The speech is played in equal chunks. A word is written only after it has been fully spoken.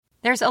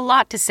There's a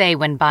lot to say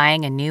when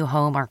buying a new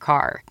home or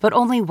car, but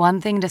only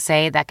one thing to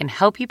say that can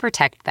help you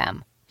protect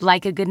them.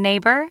 Like a good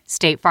neighbor,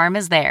 State Farm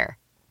is there.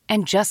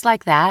 And just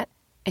like that,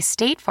 a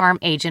State Farm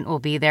agent will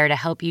be there to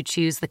help you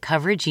choose the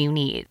coverage you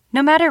need,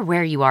 no matter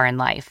where you are in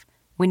life.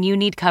 When you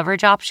need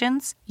coverage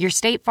options, your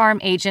State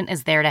Farm agent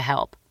is there to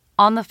help,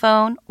 on the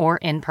phone or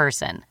in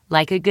person.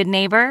 Like a good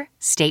neighbor,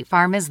 State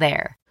Farm is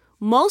there.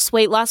 Most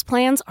weight loss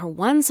plans are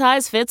one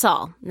size fits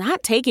all,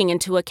 not taking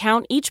into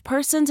account each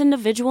person's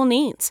individual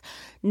needs.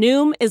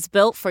 Noom is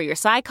built for your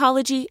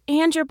psychology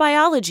and your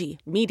biology,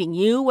 meeting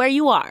you where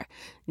you are.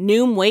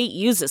 Noom Weight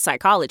uses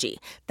psychology.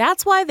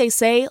 That's why they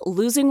say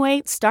losing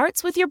weight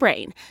starts with your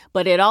brain,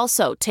 but it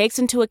also takes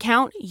into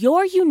account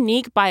your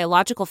unique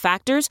biological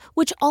factors,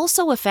 which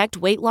also affect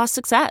weight loss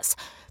success.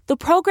 The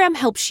program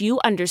helps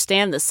you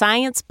understand the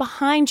science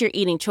behind your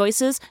eating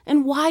choices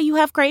and why you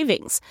have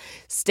cravings.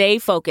 Stay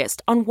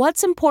focused on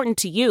what's important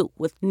to you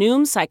with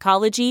Noom's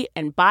psychology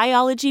and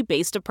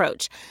biology-based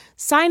approach.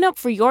 Sign up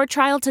for your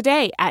trial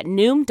today at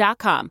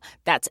Noom.com.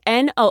 That's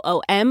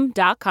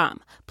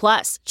Noom.com.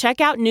 Plus,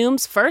 check out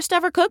Noom's first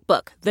ever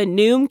cookbook, The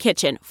Noom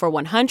Kitchen, for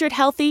 100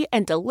 healthy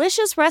and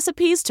delicious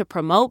recipes to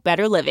promote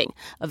better living.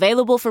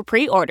 Available for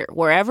pre-order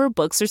wherever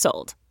books are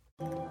sold.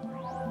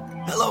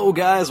 Hello,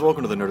 guys.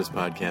 Welcome to the Nerdist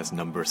Podcast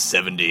number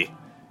 70. Can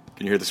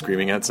you hear the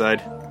screaming outside?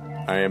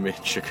 I am in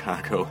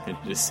Chicago, and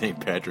it is St.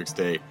 Patrick's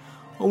Day.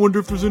 I wonder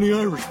if there's any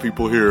Irish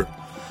people here.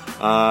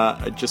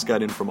 I just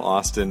got in from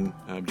Austin.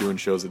 I'm doing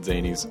shows at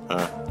Zany's.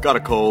 Got a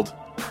cold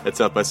at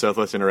South by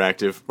Southwest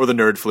Interactive, or the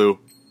Nerd Flu.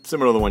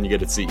 Similar to the one you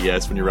get at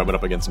CES when you're rubbing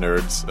up against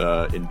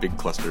nerds in big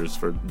clusters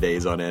for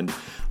days on end.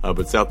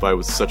 But South by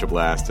was such a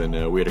blast,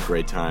 and we had a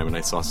great time, and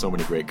I saw so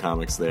many great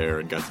comics there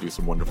and got to do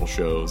some wonderful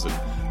shows and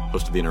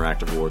hosted the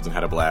Interactive Awards and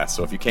had a blast.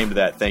 So if you came to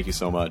that, thank you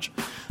so much.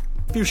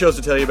 A few shows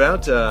to tell you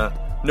about.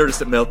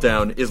 Nerdist at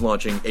Meltdown is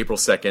launching April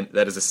 2nd.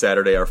 That is a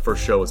Saturday. Our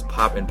first show is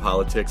Pop and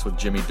Politics with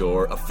Jimmy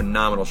Dore, a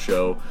phenomenal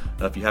show.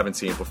 If you haven't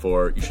seen it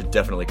before, you should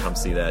definitely come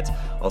see that.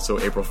 Also,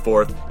 April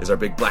 4th is our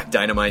big Black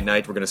Dynamite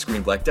night. We're going to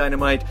screen Black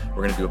Dynamite.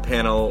 We're going to do a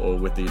panel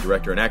with the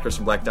director and actress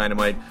from Black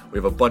Dynamite. We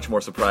have a bunch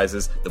more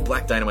surprises. The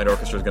Black Dynamite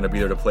Orchestra is going to be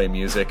there to play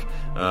music.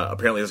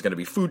 Apparently, there's going to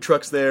be food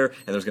trucks there,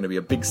 and there's going to be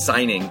a big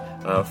signing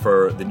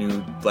for the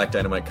new Black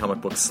Dynamite comic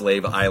book,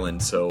 Slave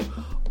Island. So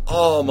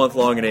all month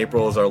long in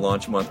April is our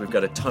launch month. We've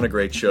got a ton of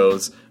great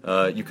shows.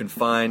 You can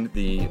find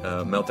the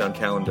Meltdown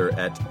calendar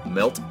at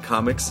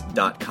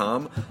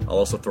meltcomics.com. I'll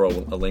also throw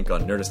a link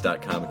on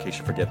nerdist.com in case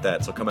you forget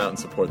that. So come out and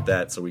support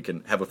that so we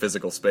can have a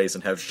physical space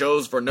and have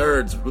shows for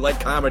nerds who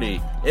like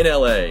comedy in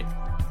LA.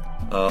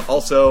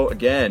 Also,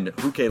 again,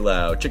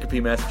 Hukelau,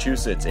 Chicopee,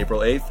 Massachusetts,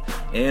 April 8th,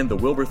 and the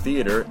Wilbur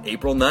Theater,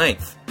 April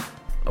 9th.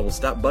 I will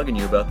stop bugging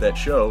you about that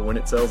show when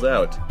it sells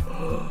out.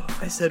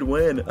 I said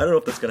when. I don't know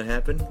if that's going to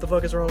happen. What the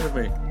fuck is wrong with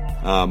me?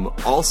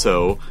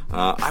 Also,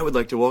 I would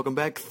like to welcome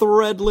back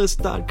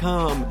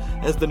Threadless.com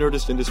as the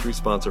Nerdist industry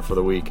sponsor for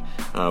the week.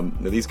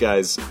 These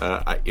guys,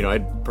 I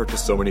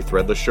purchased so many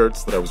Threadless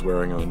shirts that I was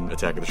wearing on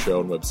Attack of the Show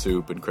and Web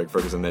Soup and Craig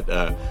Ferguson that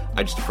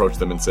I just approached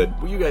them and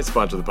said, will you guys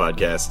sponsor the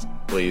podcast,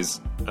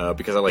 please?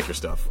 Because I like your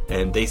stuff.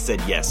 And they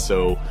said yes,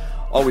 so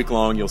all week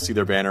long, you'll see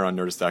their banner on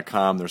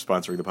Nerdist.com. They're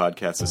sponsoring the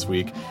podcast this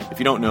week. If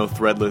you don't know,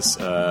 Threadless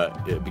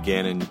it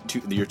began in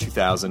the year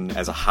 2000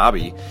 as a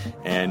hobby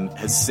and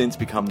has since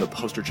become the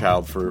poster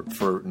child for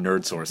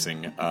nerd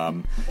sourcing.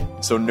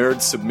 So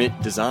nerds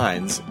submit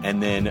designs,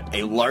 and then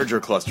a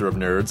larger cluster of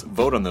nerds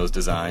vote on those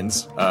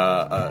designs.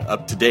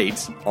 Up to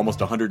date,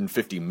 almost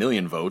 150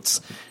 million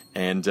votes.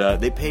 And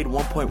they paid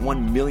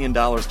 $1.1 million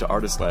to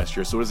artists last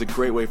year, so it was a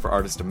great way for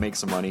artists to make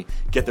some money,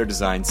 get their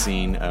design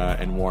seen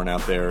and worn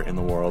out there in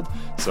the world.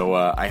 So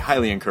I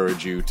highly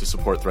encourage you to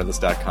support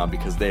Threadless.com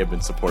because they have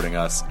been supporting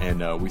us,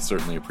 and we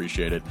certainly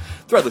appreciate it.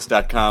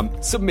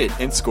 Threadless.com, submit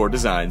and score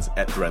designs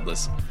at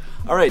Threadless.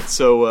 All right,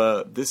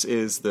 so this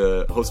is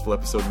the Hostful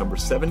episode number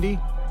 70.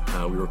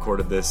 We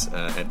recorded this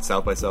at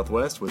South by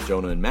Southwest with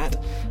Jonah and Matt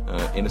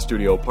in a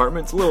studio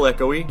apartment. It's a little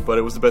echoey, but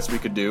it was the best we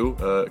could do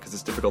because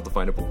it's difficult to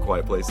find a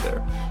quiet place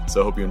there.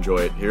 So I hope you enjoy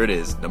it. Here it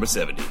is, number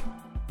 70.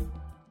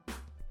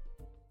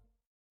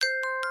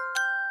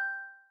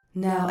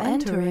 Now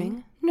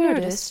entering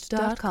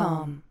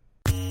Nerdist.com.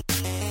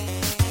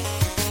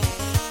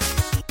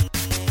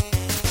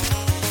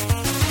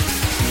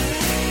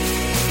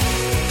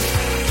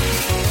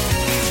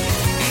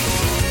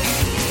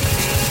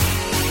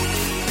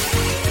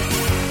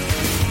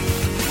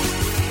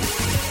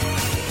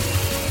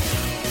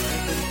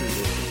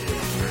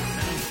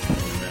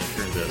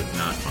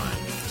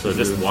 So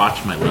just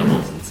watch my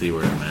levels and see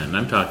where I'm at. And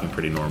I'm talking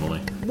pretty normally.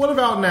 What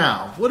about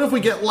now? What if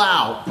we get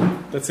loud?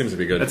 That seems to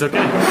be good. That's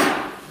okay.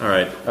 All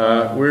right,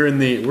 we're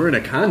in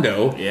a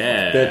condo.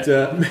 Yeah.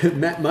 That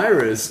Matt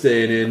Myra is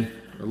staying in.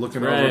 We're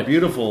looking over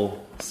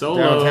beautiful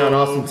Solo, downtown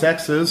Austin,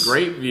 Texas.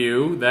 Great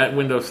view. That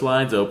window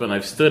slides open.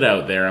 I've stood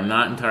out there. I'm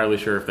not entirely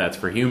sure if that's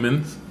for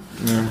humans.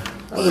 Yeah.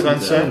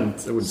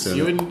 Sunset.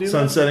 You wouldn't do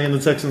Sun setting in the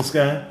Texan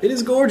sky. It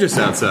is gorgeous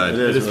outside.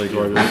 It is really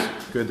gorgeous.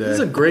 Good day. This is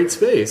a great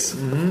space.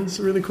 Mm-hmm. It's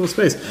a really cool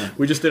space.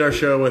 We just did our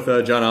show with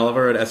John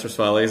Oliver at Esther's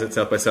Follies at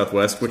South by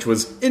Southwest, which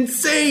was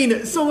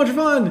insane. So much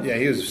fun. Yeah,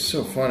 he was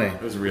so funny.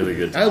 It was really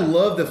good. I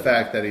love the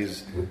fact that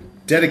he's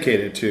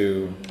dedicated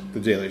to the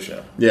Daily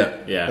Show. Yeah.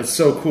 That's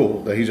so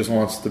cool that he just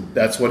wants to.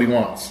 That's what he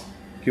wants.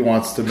 He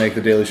wants to make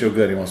the Daily Show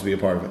good. He wants to be a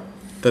part of it.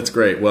 That's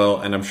great. Well,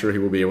 and I'm sure he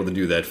will be able to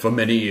do that for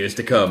many years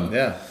to come.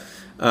 Yeah.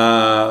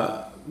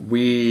 I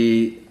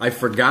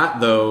forgot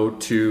though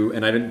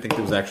and I didn't think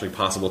it was actually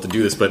possible to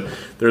do this, but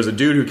there's a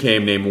dude who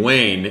came named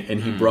Wayne,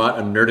 and he brought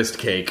a Nerdist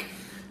cake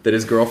that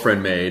his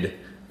girlfriend made,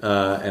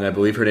 and I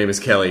believe her name is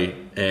Kelly,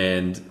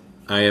 and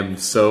I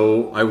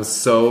was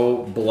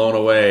so blown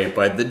away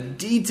by the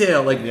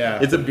detail. Like,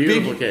 it's a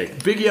beautiful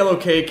cake, big yellow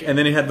cake, and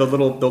then it had the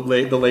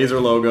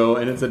laser logo,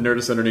 and it said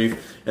Nerdist underneath,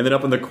 and then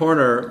up in the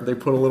corner they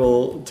put a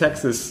little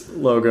Texas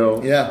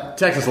logo. Yeah,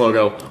 Texas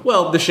logo.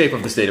 Well, the shape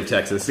of the state of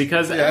Texas,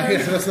 because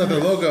that's not their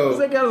logo. Is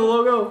that kind of the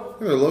logo?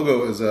 Their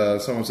logo is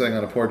someone sitting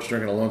on a porch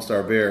drinking a Lone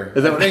Star beer.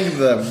 Is that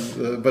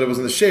but it was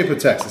in the shape of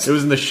Texas. It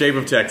was in the shape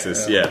of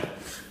Texas. Yeah.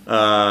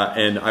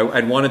 And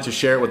I'd wanted to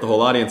share it with the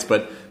whole audience,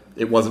 but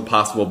it wasn't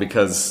possible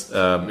because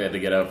we had to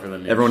get out for the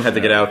news. Everyone had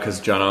to get out because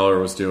John Oliver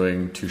was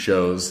doing 2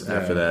 shows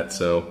after that.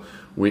 So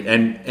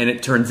and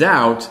it turns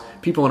out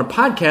people on a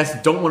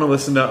podcast don't want to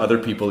listen to other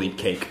people eat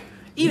cake.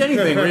 Eat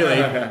anything,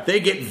 really.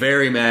 They get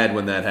very mad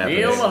when that happens.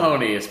 Neil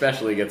Mahoney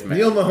especially gets mad.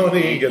 Neil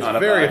Mahoney gets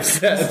very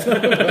upset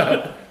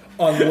about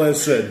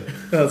unlisten.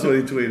 That's what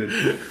he tweeted.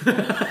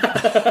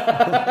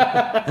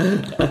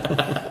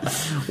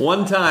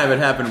 One time, it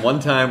happened one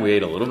time, we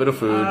ate a little bit of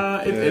food.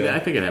 I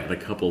think it happened a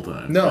couple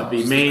times. No,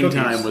 the main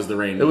time was the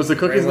Rainn. It was the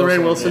cookies and the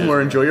Rainn Wilson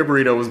where Enjoy Your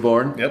Burrito was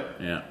born.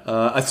 Yep. Yeah.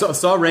 I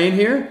saw Rainn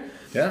here.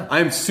 Yeah.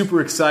 I'm super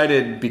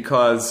excited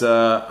because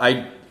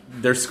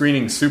they're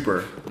screening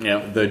Super,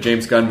 the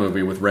James Gunn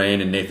movie with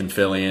Rainn and Nathan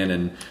Fillion,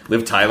 and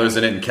Liv Tyler's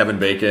in it, and Kevin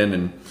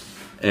Bacon,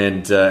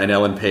 and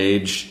Ellen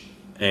Page.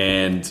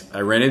 And I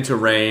ran into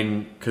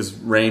Rainn because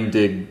Rainn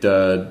did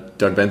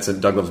Doug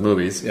Loves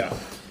Movies,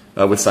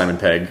 with Simon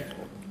Pegg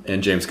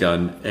and James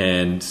Gunn,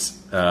 and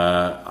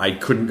I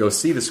couldn't go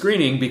see the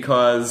screening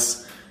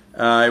because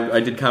I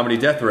did Comedy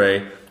Death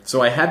Ray.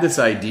 So I had this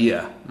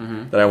idea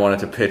that I wanted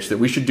to pitch, that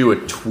we should do a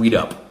tweet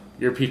up.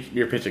 You're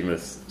pitching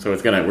this, so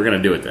we're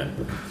gonna do it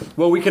then.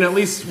 Well, we can at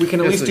least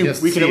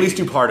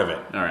do part of it.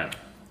 All right.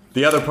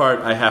 The other part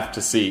I have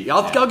to see.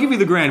 I'll give you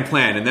the grand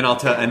plan, and then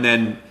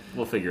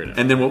we'll figure it out.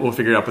 And then we'll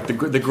figure it out. But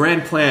the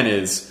grand plan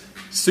is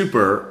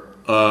Super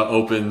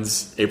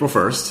opens April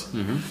 1st.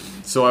 Mm-hmm.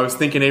 So I was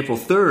thinking April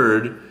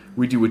 3rd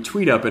we do a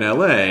tweet up in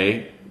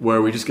LA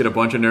where we just get a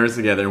bunch of nerds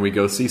together and we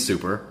go see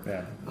Super.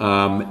 Yeah.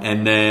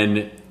 And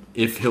then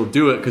if he'll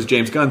do it, because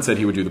James Gunn said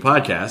he would do the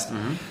podcast.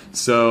 Mm-hmm.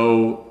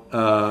 So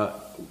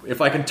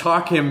if I can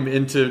talk him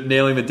into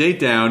nailing the date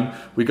down,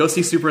 we go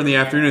see Super in the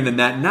afternoon, and then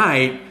that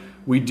night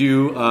we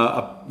do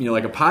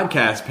like a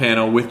podcast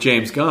panel with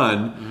James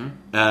Gunn.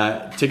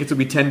 Mm-hmm. Tickets would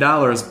be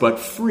 $10, but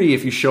free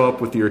if you show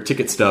up with your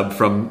ticket stub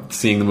from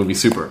seeing the movie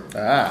Super.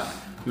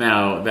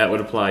 Now that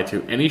would apply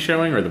to any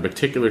showing or the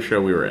particular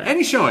show we were at.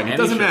 Any showing, it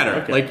doesn't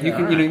matter. Okay. Like you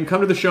can come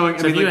to the showing.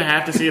 So if you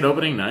have to see it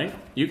opening night,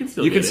 you can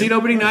still. You can see it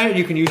opening night.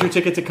 You can use your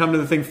ticket to come to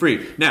the thing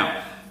free.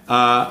 Now,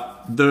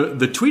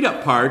 the tweet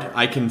up part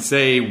I can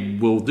say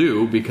we'll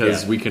do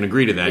because we can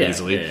agree to that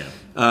easily.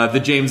 Yeah. The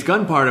James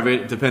Gunn part of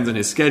it depends on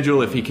his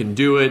schedule, if he can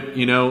do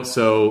it,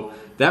 so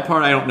that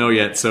part I don't know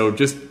yet, so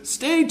just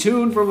stay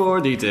tuned for more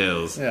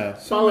details. Yeah,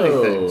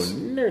 follow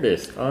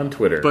Nerdist on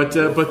Twitter. But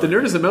the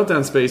Nerdist at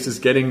Meltdown Space is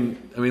getting,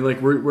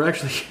 we're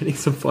actually getting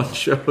some fun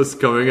shows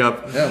coming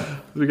up. Yeah.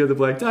 We got the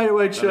Black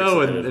Dynamite show,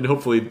 and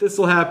hopefully this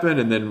will happen,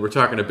 and then we're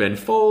talking to Ben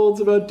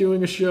Folds about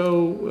doing a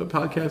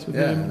podcast with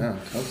him. No,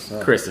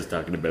 Chris is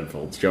talking to Ben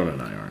Folds. Jonah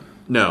and I aren't.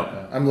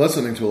 No. I'm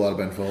listening to a lot of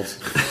Ben Folds.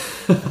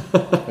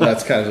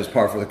 That's kind of just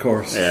par for the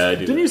course. Yeah, I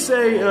do. Didn't you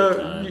say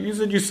you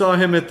said you saw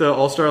him at the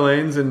All-Star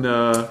Lanes in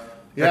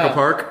Echo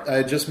Park?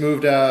 I just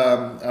moved.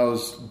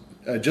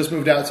 I just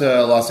moved out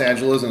to Los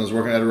Angeles and was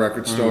working at a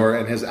record store.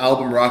 And his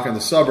album "Rockin'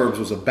 the Suburbs"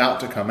 was about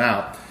to come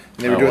out.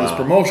 And they were doing this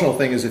promotional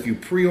thing. Is if you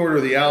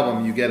pre-order the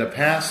album, you get a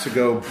pass to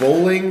go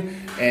bowling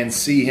and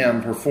see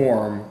him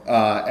perform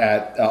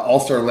at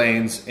All-Star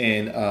Lanes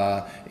in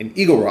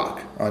Eagle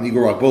Rock on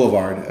Eagle Rock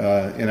Boulevard.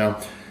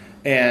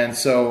 And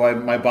so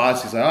my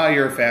boss is like, "Oh,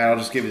 you're a fan. I'll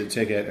just give you the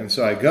ticket." And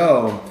so I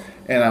go,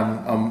 and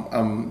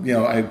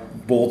I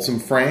bowled some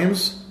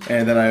frames,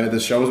 and then the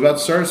show was about to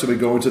start. So we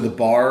go into the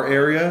bar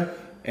area,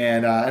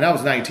 and I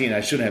was 19. I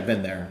shouldn't have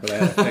been there, but I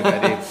had a fake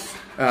ID.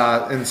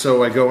 And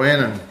so I go in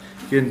and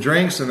getting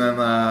drinks, and then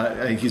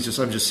I'm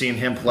just seeing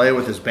him play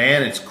with his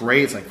band. It's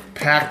great. It's like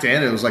packed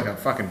in. It was like a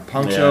fucking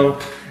punk show.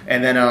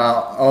 And then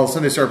all of a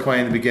sudden they start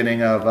playing the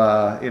beginning of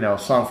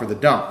Song for the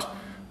Dumped.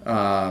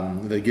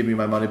 They Give Me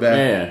My Money Back.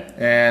 Yeah.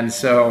 And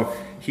so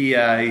he's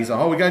like,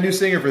 "Oh, we got a new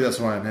singer for this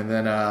one." And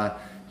then I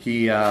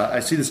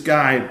see this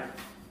guy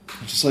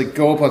just like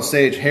go up on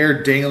stage,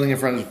 hair dangling in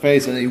front of his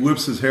face, and he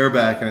whips his hair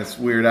back, and it's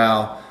Weird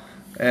Al.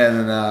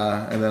 And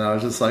then I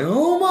was just like,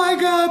 oh my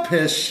god,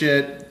 piss,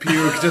 shit,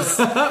 puke, just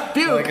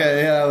puke. Like,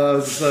 I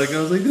was like,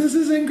 this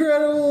is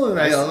incredible, and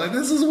I was like,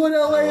 this is what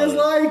LA is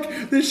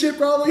like. This shit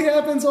probably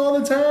happens all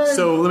the time.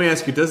 So let me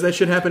ask you, does that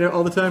shit happen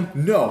all the time?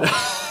 No,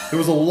 there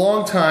was a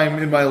long time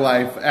in my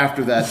life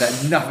after that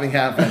nothing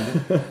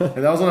happened,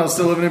 and that was when I was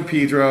still living in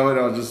Pedro, and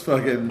I was just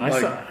fucking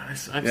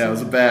it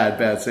was a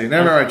bad scene. I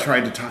remember I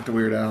tried to talk to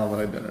Weird Al, but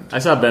I didn't. I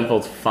saw Ben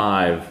Folds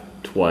 5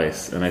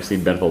 twice, and I've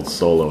seen Ben Folds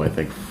solo, I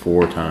think,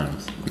 4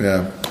 times.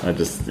 Yeah.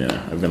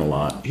 I've been a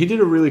lot. He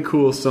did a really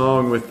cool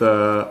song with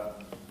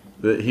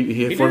he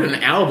did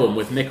an album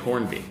with Nick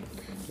Hornby.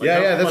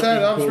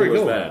 That was pretty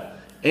cool. That?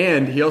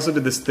 And he also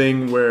did this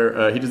thing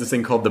where he did this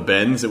thing called The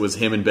Bends. It was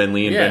him and Ben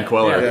Lee and Ben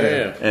Queller.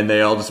 Yeah. And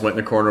they all just went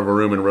in the corner of a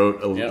room and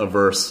wrote a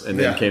verse and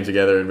then came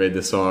together and made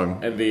this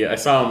song. And I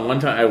saw him one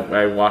time.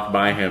 I walked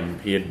by him.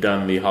 He had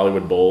done the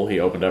Hollywood Bowl. He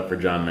opened up for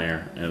John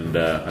Mayer, and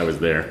I was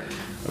there,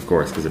 of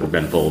course, because it was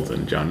Ben Folds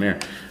and John Mayer.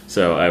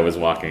 So I was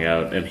walking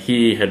out, and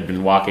he had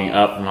been walking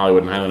up from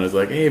Hollywood and Highland. I was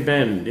like, hey,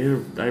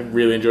 Ben, I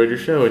really enjoyed your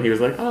show. And he was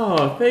like,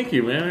 oh, thank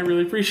you, man. I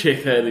really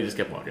appreciate that. And he just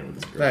kept walking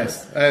with this girl.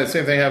 Nice.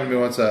 Same thing happened to me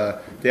once.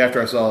 The day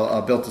after I saw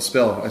Built to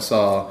Spill, I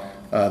saw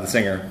the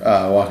singer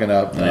walking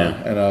up,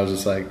 and I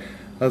was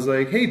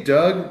like, hey,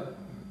 Doug,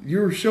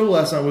 your show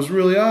last night was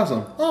really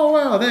awesome. Oh,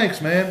 wow,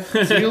 thanks, man.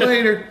 See you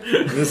later.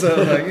 And so I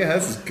was like, yeah,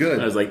 this is good.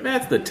 I was like,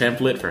 that's the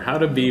template for how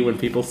to be when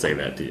people say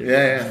that to you.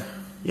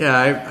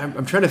 Yeah.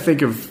 I'm trying to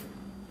think of...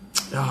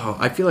 Oh,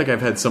 I feel like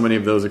I've had so many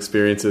of those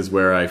experiences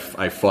where I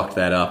fucked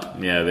that up.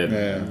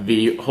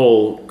 The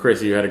whole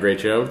Chris, you had a great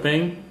show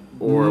thing?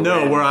 Or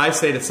where I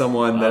say to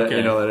someone that,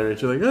 that are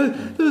like,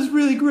 that was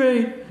really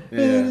great.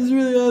 It was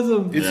really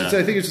awesome.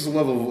 I think it's just a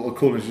level of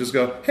coolness. You just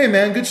go, hey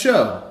man, good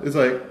show. It's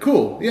like,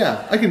 cool,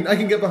 yeah, I can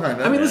get behind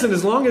that. I mean, listen,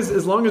 as long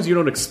as you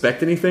don't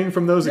expect anything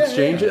from those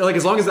exchanges, like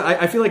as long as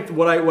I feel like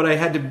what I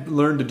had to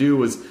learn to do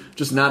was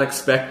just not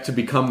expect to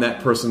become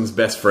that person's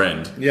best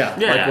friend.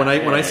 Like when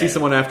I see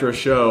someone after a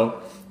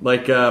show,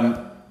 like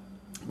when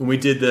we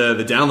did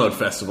the Download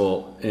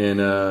Festival in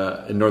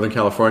Northern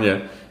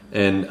California,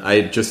 and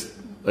I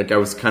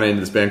was kind of into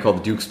this band called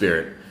the Duke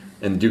Spirit.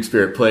 And Duke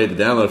Spirit played the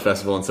Download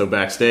Festival, and so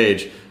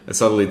backstage, I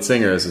saw the lead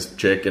singer as this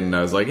chick, and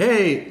I was like,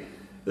 hey,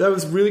 that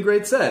was a really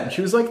great set. And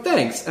she was like,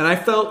 thanks. And I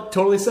felt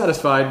totally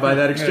satisfied by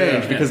that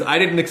exchange, because I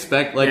didn't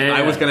expect,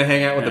 I was going to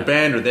hang out with the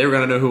band, or they were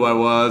going to know who I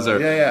was.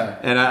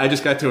 And I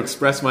just got to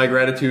express my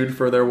gratitude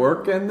for their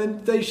work, and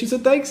then she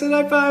said thanks, and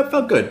I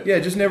felt good. Yeah,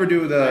 just never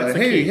do the,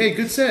 hey,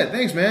 good set,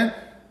 thanks, man.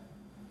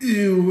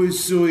 Ew,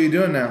 so what are you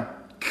doing now?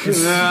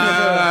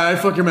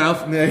 Fuck your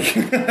mouth.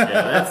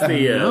 That's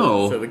the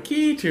So the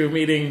key to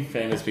meeting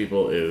famous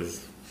people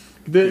is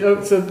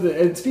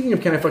speaking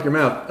of can I fuck your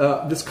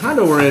mouth, this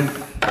condo we're in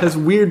has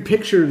weird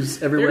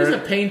pictures everywhere.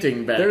 There's a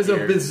painting back There's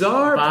here a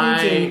bizarre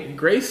painting by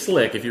Grace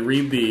Slick. If you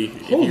read the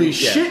holy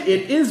shit,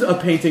 it is a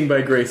painting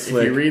by Grace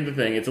Slick. If you read the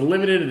thing, it's a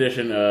limited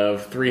edition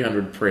of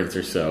 300 prints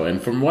or so,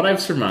 and from what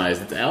I've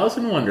surmised, it's Alice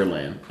in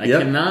Wonderland. I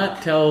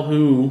cannot tell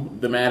who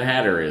the Mad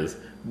Hatter is.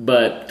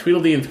 But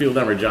Tweedledee and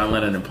Tweedledum are John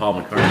Lennon and Paul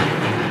McCartney.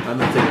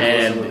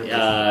 And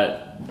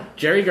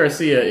Jerry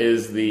Garcia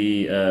is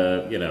the,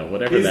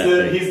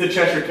 He's the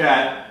Cheshire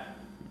Cat.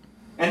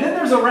 And then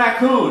there's a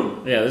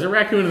raccoon. Yeah, there's a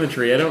raccoon in the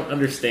tree. I don't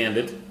understand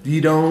it.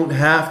 You don't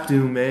have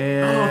to,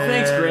 man. Oh,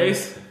 thanks,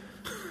 Grace.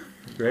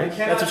 Grace?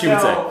 That's what she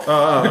would say.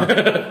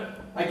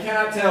 I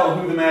cannot tell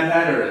who the Mad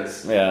Hatter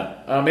is.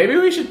 Yeah. Maybe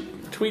we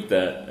should tweet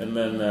that. And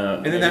then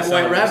that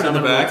White Rabbit on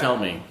the back will tell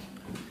me.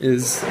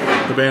 Is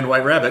the band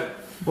White Rabbit.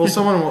 Well,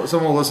 someone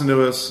will listen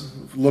to us,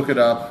 look it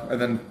up,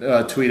 and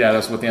then tweet at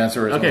us what the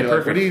answer is. Okay,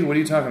 perfect. Like, what are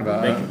you talking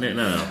about?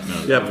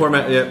 No. Yeah, poor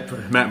Matt. Yeah,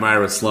 Matt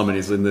Meyer was slumming.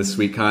 He's in this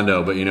sweet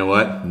condo, but you know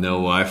what? No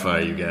Wi-Fi,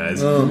 you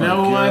guys. No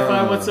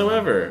Wi-Fi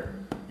whatsoever.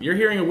 You're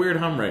hearing a weird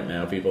hum right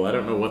now, people. I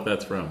don't know what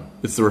that's from.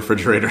 It's the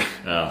refrigerator.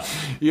 Oh.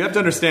 You have to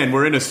understand,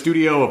 we're in a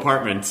studio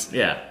apartment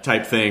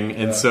type thing,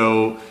 and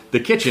so the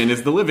kitchen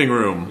is the living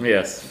room.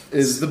 Yes.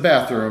 Is the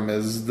bathroom,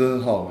 is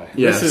the hallway.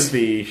 Yes. This is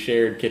the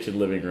shared kitchen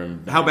living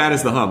room. How bad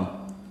is the hum?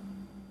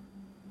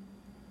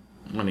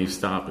 When you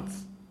stop,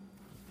 it's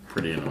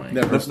pretty annoying.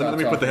 Let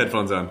me put the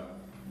headphones on.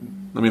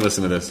 Let me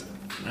listen to this.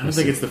 I don't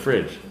think it's the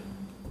fridge.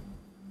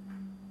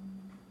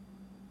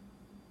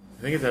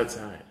 I think it's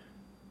outside.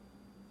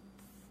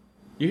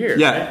 You hear it?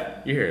 Yeah.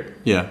 Right? You hear it?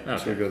 Yeah.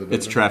 Okay.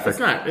 It's traffic.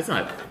 It's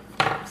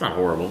not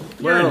horrible.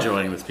 We're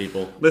enjoying this,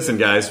 people. Listen,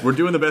 guys, we're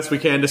doing the best we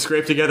can to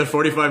scrape together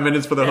 45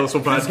 minutes for the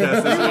Hostful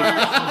podcast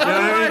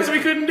this week. So we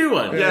couldn't do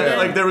one.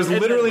 There was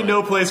literally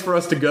no place for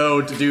us to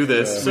go to do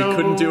this. We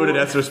couldn't do it at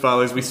Esther's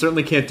Follies. We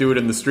certainly can't do it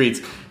in the streets.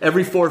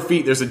 Every 4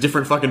 feet, there's a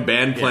different fucking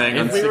band playing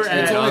on 16th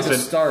It's only the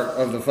start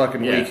of the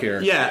fucking week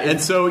here. Yeah, and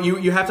so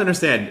you have to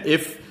understand,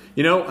 if...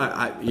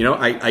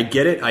 I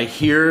get it. I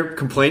hear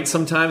complaints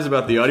sometimes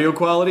about the audio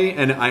quality,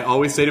 and I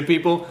always say to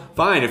people,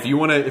 "Fine, if you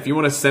want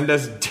to send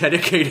us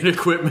dedicated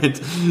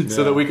equipment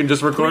so that we can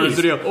just record in the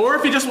studio, or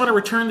if you just want to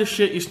return the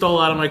shit you stole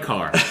out of my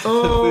car."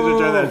 Please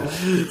return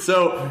that.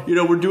 So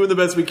we're doing the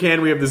best we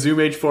can. We have the Zoom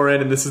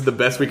H4n, and this is the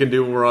best we can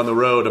do when we're on the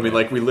road. I mean,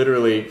 we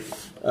literally.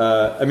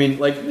 I mean,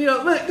 like, you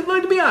know, like,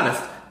 to be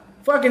honest,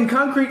 fucking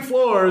concrete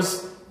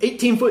floors,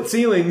 18-foot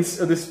ceilings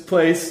of this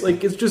place,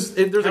 like, it's just,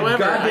 there's However, a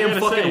goddamn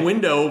fucking say,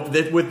 window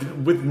that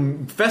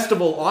with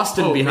Festival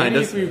Austin behind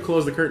us. Maybe if we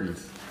close the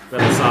curtains,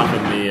 that'll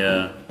soften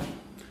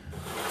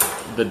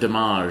the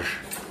damage.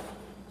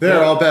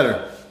 They're all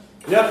better.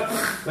 Yep,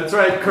 that's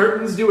right.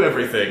 Curtains do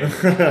everything.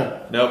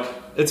 Nope,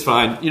 it's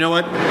fine. You know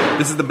what?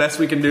 This is the best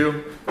we can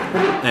do,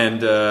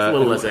 and a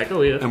little less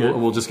echo. Yeah,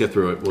 and we'll just get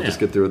through it. We'll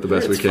just get through it the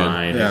best we can.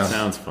 Fine. Yeah. It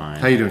sounds fine.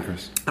 How you doing,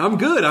 Chris? I'm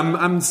good.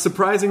 I'm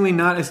surprisingly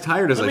not as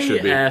tired as I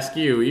should be. Let me ask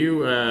you.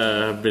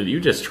 You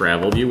just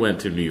traveled. You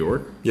went to New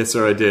York. Yes,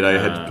 sir. I did. I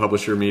had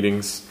publisher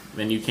meetings.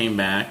 Then you came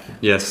back.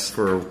 Yes,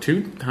 for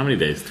how many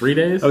days? 3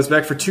 days. I was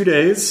back for 2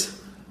 days.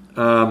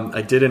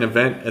 I did an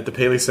event at the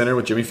Paley Center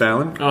with Jimmy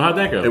Fallon. Oh, how'd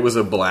that go? It was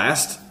a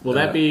blast. Will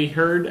that be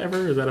heard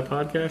ever? Is that a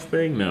podcast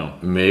thing? No.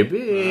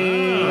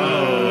 Maybe.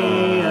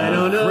 I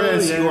don't know.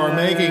 Chris, you are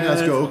making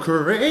us go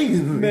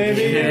crazy.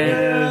 Maybe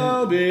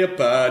there'll be a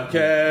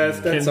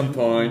podcast at some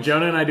point.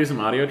 Jonah and I do some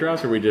audio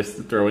drops, or we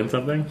just throw in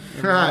something?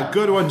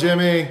 Good one,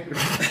 Jimmy.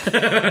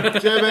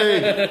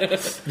 Jimmy.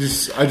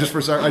 I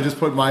just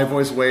put my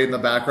voice way in the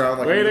background.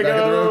 Like Way in the to back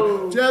go.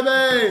 of the room.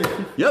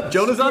 Jimmy. Yep,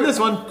 Jonah's on this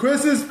one.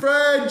 Chris's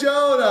friend,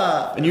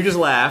 Jonah. And you just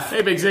laugh.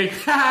 Hey, Big Z.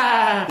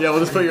 Yeah, we'll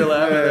just put your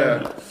laugh in there.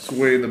 Just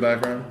way in the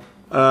background.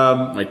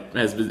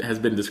 Has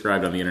been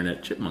described on the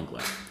internet chipmunk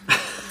laugh.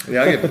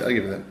 Yeah, I'll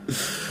give it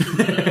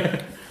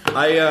that.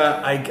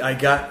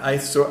 I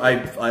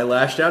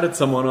lashed out at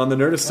someone on the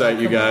Nerdist site,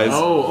 you guys.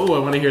 Oh, I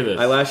want to hear this.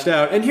 I lashed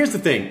out. And here's the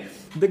thing.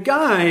 The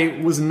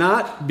guy was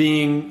not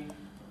being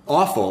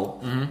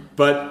awful,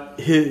 but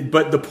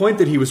the point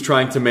that he was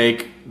trying to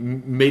make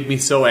made me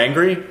so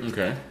angry.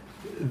 Okay.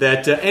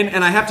 That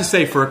and I have to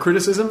say, for a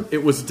criticism,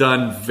 it was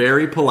done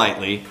very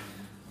politely.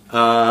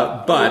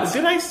 But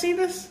did I see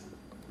this?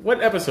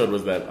 What episode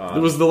was that on?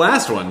 It was the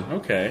last one.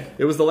 Okay.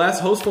 It was the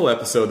last Hostful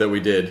episode that we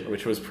did,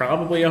 which was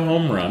probably a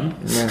home run.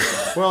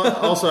 Well,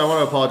 also I want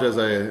to apologize.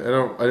 I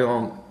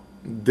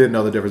didn't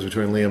know the difference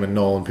between Liam and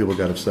Noel, and people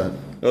got upset.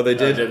 Oh, they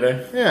did? Did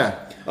they? Yeah.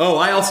 Oh,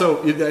 I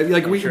also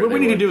like what we need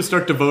to would. do is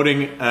start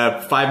devoting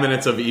 5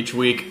 minutes of each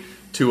week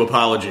to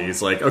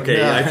apologies. Like, okay,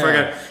 Yeah. I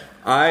forgot.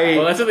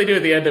 Well, that's what they do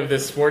at the end of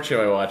this sports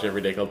show I watch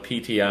every day called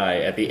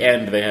PTI. At the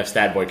end, they have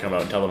Stat Boy come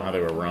out and tell them how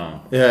they were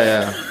wrong.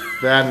 Yeah.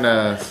 Then,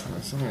 and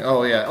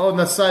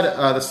the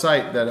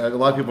site that a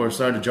lot of people are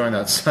starting to join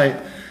that site,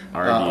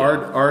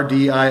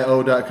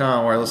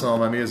 RDIO.com, where I listen to all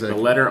my music. The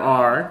letter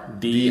R,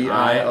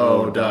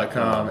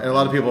 DIO.com. And a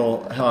lot of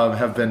people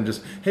have been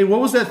just, hey, what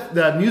was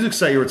that music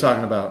site you were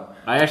talking about?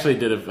 I actually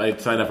I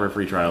signed up for a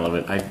free trial of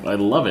it. I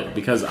love it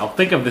because I'll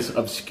think of this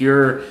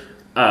obscure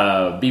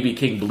B.B.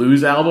 King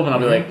blues album, and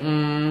I'll be like,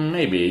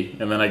 maybe.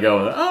 And then I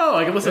go,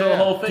 I can listen to the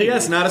whole thing.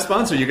 P.S. Not a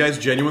sponsor. You guys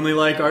genuinely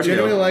like RDO.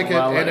 Genuinely like it,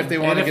 and if they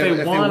want to be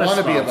a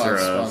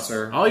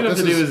sponsor, all you have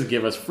to do is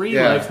give us free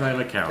lifetime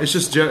accounts. It's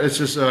just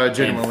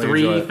genuinely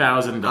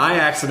 $3,000. I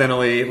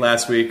accidentally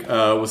last week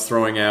was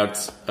throwing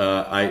out.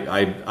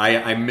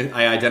 I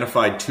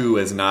identified 2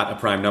 as not a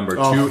prime number.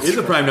 2 is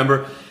a prime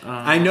number.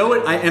 I know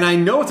it, and I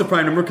know it's a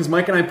prime number because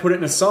Mike and I put it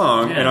in a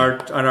song in our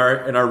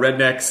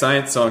redneck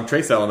science song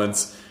Trace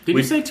Elements. Did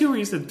you say 2 or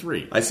you said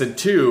 3? I said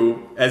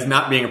 2 as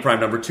not being a prime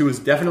number. 2 is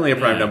definitely a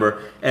prime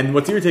number. And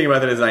what's irritating about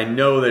that is I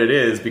know that it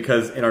is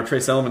because in our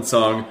Trace Elements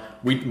song,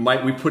 we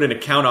put in a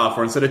count off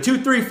where instead of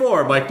 2, 3,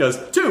 4, Mike does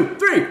 2,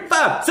 3,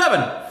 5,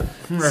 7.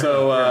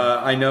 So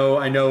I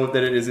know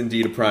that it is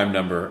indeed a prime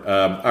number.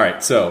 All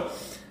right, so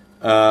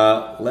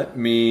let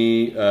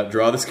me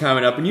draw this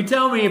comment up, and you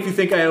tell me if you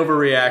think I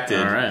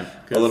overreacted. All right.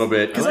 A little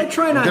bit, because I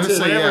try not to.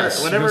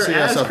 Whenever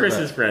ask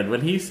Chris's friend,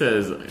 when he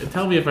says,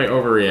 "Tell me if I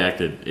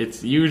overreacted,"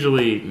 it's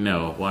usually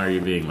no. Why are you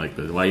being like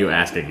this? Why are you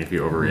asking if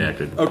you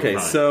overreacted? Okay,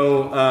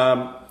 so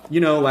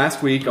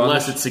last week,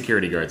 unless it's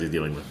security guards he's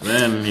dealing with,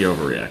 then he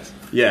overreacts.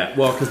 Yeah,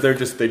 well, because they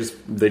just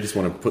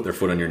want to put their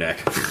foot on your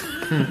neck.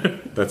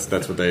 That's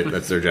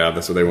their job.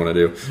 That's what they want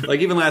to do.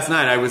 Like even last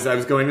night, I was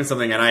going into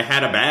something and I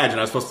had a badge and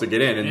I was supposed to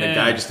get in, and the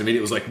guy just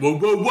immediately was like, "Whoa,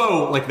 whoa,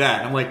 whoa!" like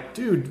that. I'm like,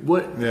 dude,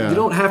 what? Yeah. You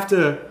don't have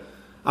to.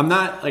 I'm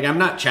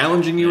not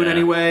challenging you in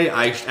any way.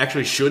 I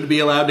actually should be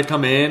allowed to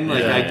come in.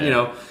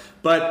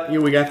 But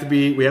we have to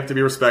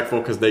be respectful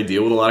because they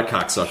deal with a lot of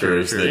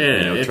cocksuckers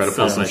that try to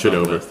pull some shit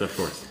over. Of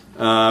course.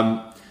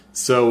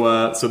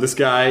 So this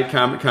guy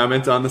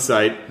comments on the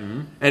site,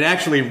 and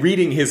actually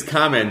reading his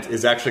comment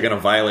is actually going to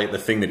violate the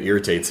thing that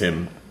irritates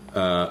him.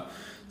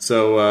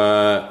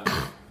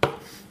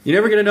 You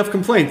never get enough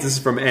complaints. This is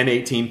from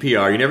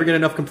N18PR. You never get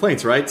enough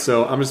complaints, right?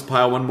 So I'm just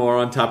pile one more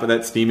on top of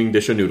that steaming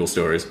dish of noodle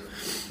stories.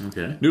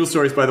 Okay. Noodle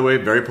stories, by the way,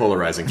 very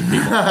polarizing to people.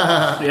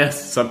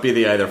 Yes. Some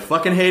people they either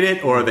fucking hate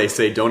it or they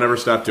say don't ever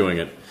stop doing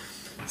it.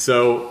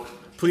 So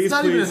please, it's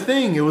not even a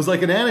thing. It was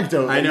like an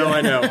anecdote. I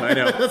know.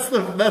 That's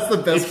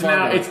the best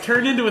part. It's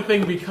turned into a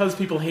thing because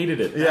people hated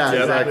it.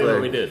 That's exactly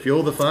what we did.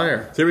 Fuel the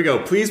fire. So here we go.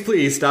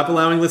 Please stop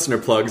allowing listener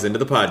plugs into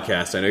the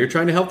podcast. I know you're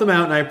trying to help them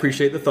out, and I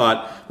appreciate the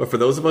thought, but for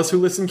those of us who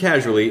listen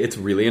casually, it's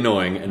really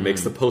annoying and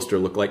makes the poster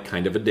look like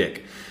kind of a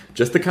dick.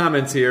 Just the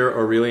comments here,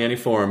 or really any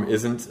forum,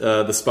 isn't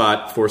the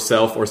spot for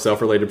self or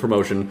self-related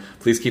promotion.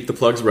 Please keep the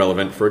plugs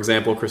relevant. For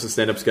example, Chris's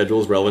stand-up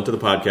schedule is relevant to the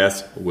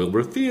podcast.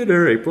 Wilbur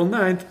Theater, April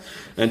 9th.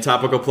 And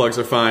topical plugs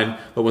are fine,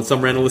 but when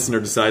some random listener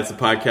decides the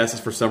podcast is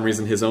for some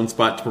reason his own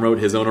spot to promote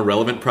his own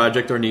irrelevant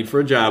project or need for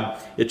a job,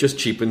 it just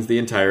cheapens the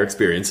entire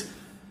experience.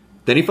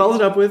 Then he follows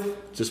it up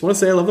with, just want to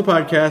say I love the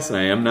podcast, and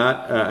I'm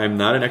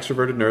not an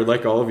extroverted nerd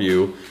like all of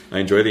you. I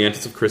enjoy the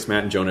antics of Chris,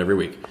 Matt, and Joan every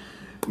week.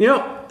 You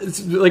know,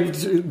 it's like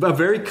a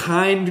very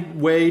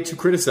kind way to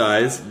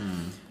criticize.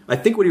 I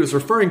think what he was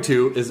referring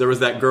to is there was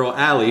that girl,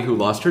 Allie, who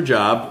lost her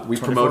job. We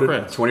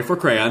promoted 24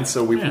 Crayons,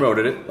 so we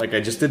promoted it, like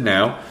I just did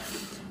now.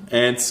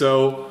 And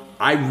so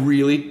I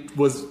really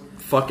was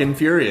fucking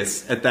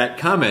furious at that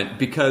comment,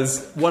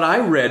 because what I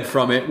read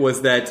from it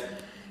was that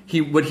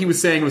what he was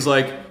saying was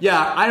like,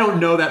 yeah, I don't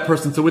know that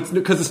person, so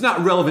because it's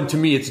not relevant to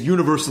me, it's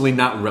universally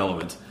not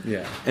relevant.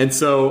 Yeah. And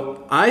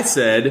so I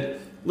said,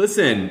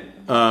 listen,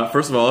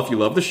 first of all, if you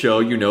love the show,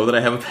 you know that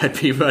I have a pet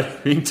peeve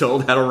about being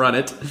told how to run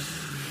it.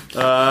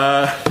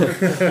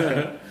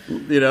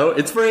 You know,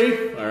 it's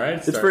free. All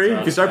right. It's free.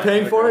 If you start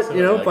paying for it,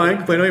 you know, fine.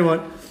 Complain all you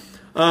want.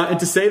 And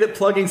to say that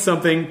plugging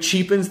something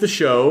cheapens the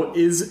show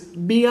is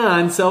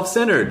beyond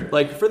self-centered.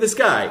 Like, for this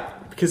guy,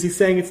 because he's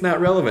saying it's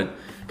not relevant.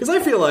 Because I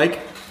feel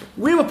like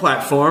we have a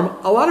platform.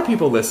 A lot of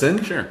people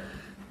listen. Sure.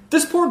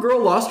 This poor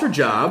girl lost her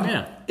job.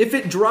 Yeah.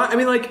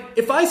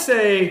 If I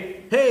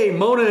say, hey,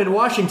 Mona in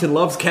Washington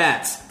loves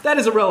cats, that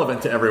is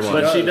irrelevant to everyone.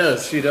 But she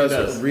does. She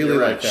does really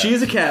like cats. She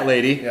is a cat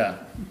lady. Yeah.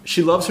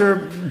 She loves her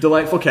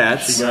delightful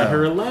cats. She got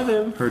her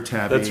 11. Her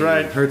tabby. That's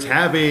right. Her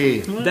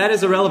tabby. That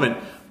is irrelevant.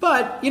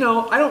 But, you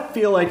know, I don't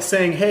feel like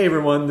saying, hey,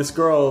 everyone, this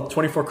girl,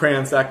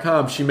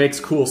 24crayons.com, she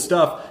makes cool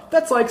stuff.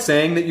 That's like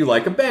saying that you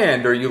like a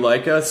band or you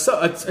like a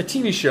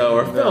TV show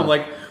or a film.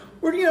 Like,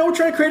 we're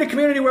trying to create a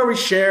community where we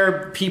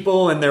share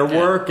people and their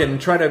work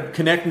and try to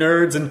connect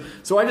nerds. And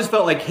so I just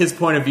felt like his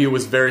point of view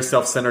was very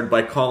self-centered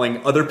by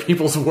calling other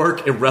people's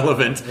work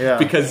irrelevant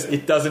because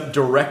it doesn't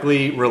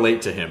directly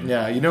relate to him.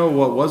 Yeah, you know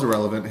what was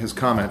irrelevant? His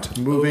comment.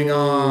 Moving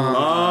on.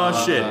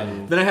 Oh,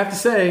 shit. Then I have to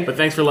say... But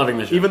thanks for loving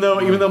the show. Even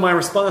though my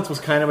response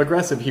was kind of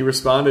aggressive, he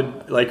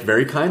responded, like,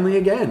 very kindly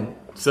again.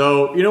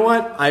 So, you know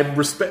what? I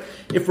respect...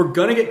 If we're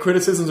going to get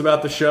criticisms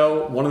about the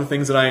show, one of the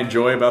things that I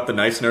enjoy about the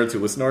nice nerds who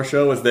listen to our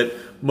show is that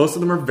most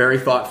of them are very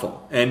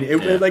thoughtful.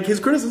 And like his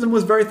criticism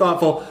was very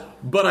thoughtful,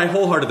 but I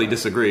wholeheartedly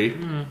disagree,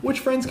 which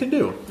friends can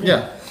do.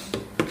 Yeah.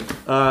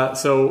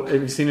 So,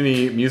 have you seen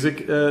any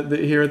music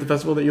here at the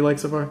festival that you like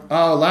so far?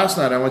 Last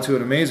night I went to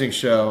an amazing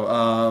show.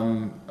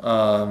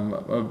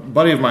 A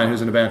buddy of mine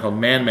who's in a band called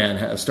Man Man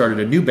has started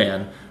a new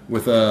band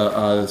with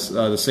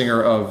the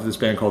singer of this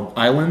band called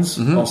Islands.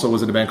 Also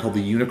was in a band called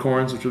The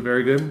Unicorns, which was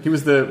very good. He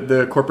was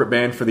the corporate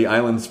band for the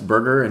Islands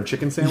burger and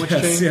chicken sandwich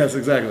chain? Yes,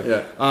 exactly.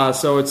 Yeah.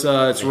 So it's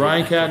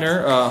Ryan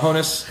Katner,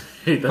 Honus.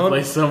 I hate that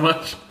place so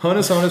much.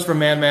 Honus from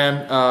Man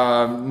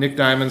Man, Nick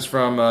Diamonds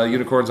from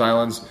Unicorns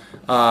Islands,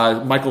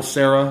 Michael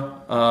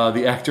Cera,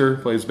 the actor,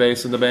 plays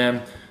bass in the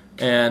band,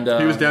 and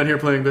he was down here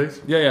playing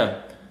bass.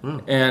 Yeah. Oh.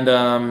 And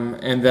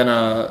then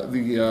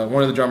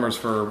one of the drummers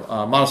for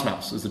Modest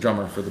Mouse is the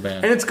drummer for the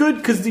band. And it's good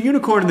because the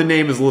unicorn in the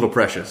name is a little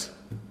precious.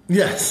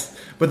 Yes,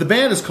 but the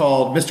band is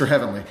called Mr.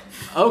 Heavenly.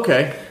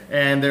 Okay.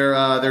 And they're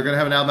going to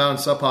have an album out in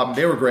Sub Pop, and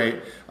they were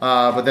great.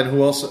 But then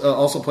who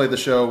also played the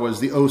show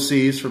was the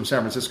OCs from San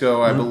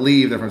Francisco. I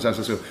believe they're from San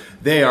Francisco.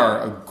 They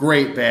are a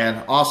great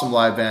band, awesome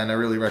live band. I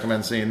really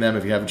recommend seeing them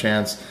if you have a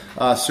chance.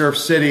 Surf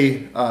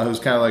City, who's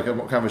kind of like a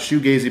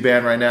shoegazy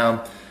band right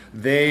now.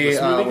 They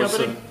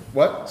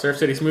what? Surf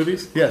City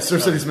Smoothies? Yes,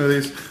 Surf City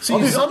Smoothies. See,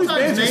 all these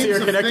bands you see are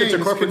connected to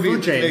corporate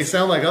food chains. They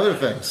sound like other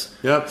things.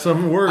 Yep.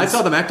 Some words. I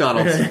saw the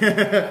McDonald's.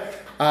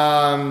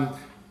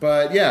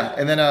 But yeah,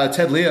 and then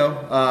Ted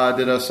Leo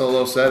did a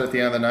solo set at the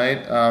end of the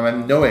night,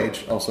 and No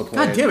Age also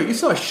played. God damn it, you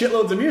saw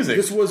shitloads of music.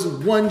 This was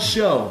one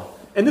show.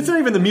 And it's not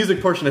even the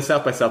music portion of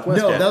South by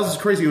Southwest. No, that was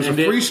crazy. It was a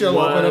free show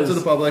open up to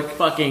the public.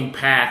 Fucking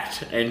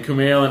packed. And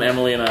Kumail and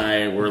Emily and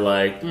I were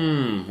like,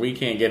 we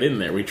can't get in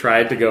there. We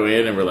tried to go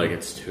in and we're like,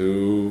 it's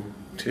too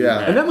packed.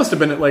 And that must have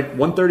been at like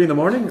 1:30 in the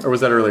morning, or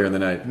was that earlier in the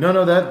night?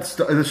 No,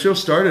 the show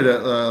started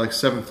at like 7:30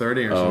 or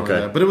something like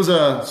that. But it was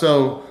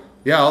all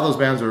those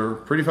bands were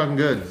pretty fucking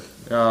good.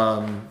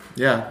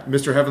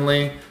 Mr.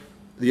 Heavenly,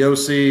 the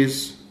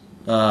OCs,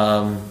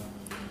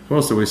 what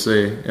else did we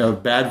see?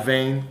 Bad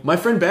Vein. My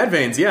friend Bad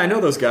Veins, I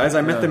know those guys.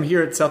 I met them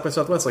here at South by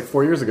Southwest like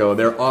 4 years ago.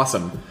 They're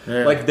awesome.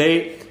 Yeah. Like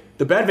the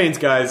Bad Veins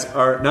guys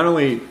are not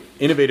only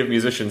innovative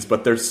musicians,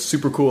 but they're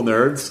super cool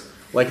nerds.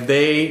 Like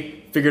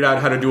they figured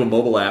out how to do a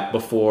mobile app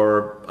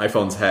before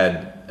iPhones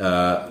had,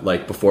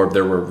 before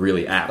there were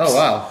really apps. Oh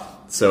wow.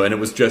 So, and it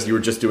was you were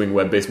just doing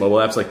web-based mobile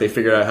apps. Like they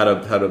figured out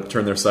how to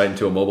turn their site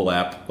into a mobile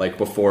app, like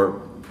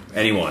before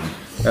anyone.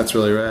 That's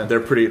really rad. They're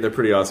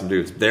pretty awesome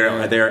dudes.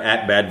 They're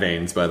at Bad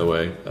Veins, by the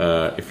way.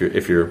 If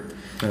you're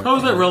how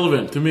is that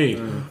relevant to me?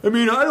 I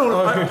mean,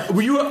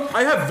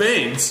 I have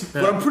veins,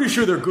 but I'm pretty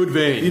sure they're good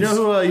veins. You know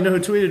who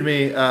tweeted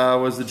me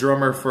was the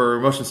drummer for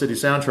Motion City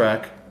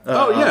Soundtrack.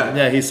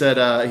 Yeah, he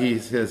said, he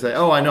said,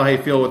 oh, I know how you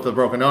feel with the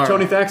broken arm.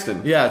 Tony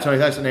Thaxton. Yeah, Tony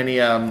Thaxton. And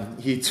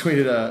he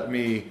tweeted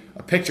me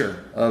a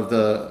picture of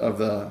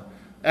the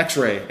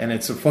X-ray, and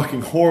it's a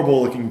fucking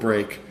horrible looking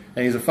break.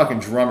 And he's a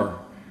fucking drummer,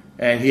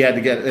 and he had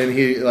to get, and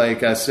he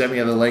sent me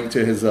the link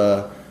to his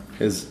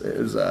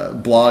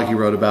blog he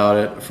wrote about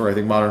it for, I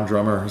think, Modern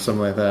Drummer or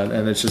something like that.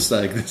 And it's just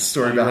like this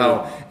story about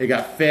how it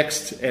got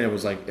fixed, and it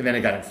was like, and then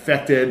it got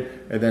infected,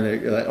 and then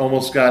it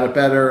almost got it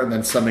better, and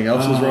then something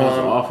else was wrong.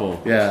 That's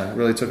awful. Yeah, it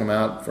really took him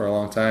out for a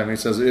long time. He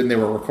says, and they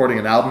were recording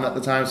an album at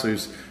the time, so he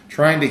was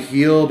trying to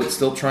heal, but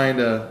still trying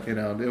to,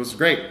 it was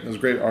great. It was a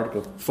great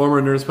article.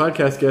 Former Nerds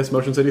Podcast guest,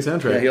 Motion City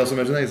Soundtrack. Yeah, he also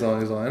mentioned that he's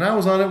on. And I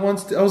was on it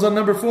once. I was on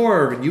number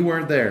 4, and you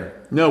weren't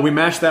there. No, we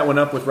mashed that one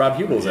up with Rob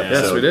Hubel's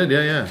episode. Yes, we did.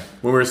 Yeah.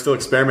 When we were still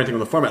experimenting with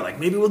the format, like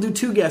maybe we'll do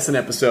 2 guests an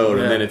episode,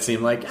 and then it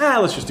seemed like,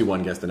 let's just do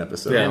 1 guest an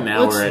episode. And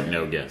now we're at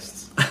no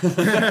guests.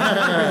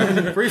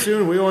 Pretty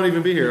soon we won't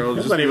even be here. It'll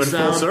That's just not even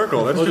full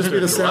circle. That's just be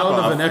the sound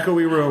of an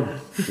echoey room.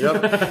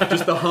 Yep,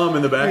 just the hum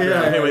in the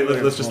background. Hey, wait,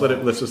 let's just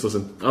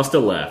listen. I'll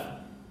still laugh.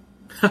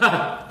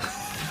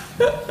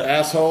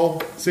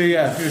 Asshole. See,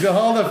 yeah,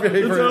 all the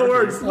favorite. That's how it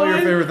works. All your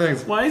favorite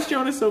things. Why is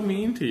Jonah so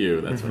mean to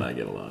you? That's what I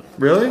get a lot.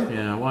 Really?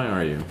 Yeah, why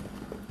are you?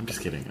 I'm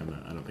just kidding.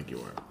 I don't think you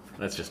are.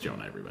 That's just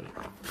Jonah, everybody.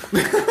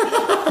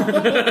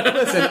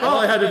 Listen, all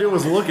I had to do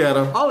was look at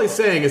him. All he's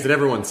saying is that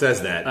everyone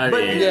says that.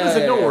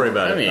 Don't worry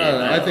about it.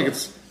 I think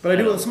it's, but I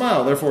do with a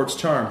smile. Therefore, it's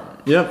charm.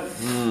 Yep.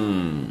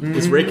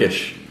 It's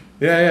rakish.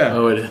 Yeah.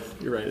 Oh, it is.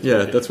 You're right.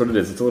 Yeah, that's what it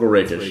is. It's a little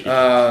rakish.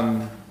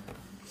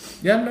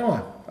 Yeah,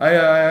 no.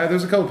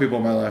 There's a couple people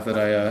in my life that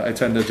I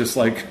tend to just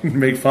like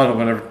make fun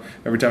of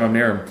every time I'm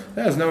near them.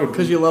 Yeah,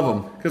 because you love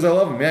them. Because I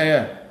love them.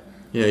 Yeah.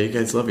 Yeah, you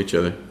guys love each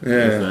other.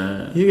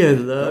 Yeah. You guys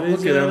love each other.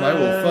 Look at him. I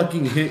will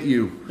fucking hit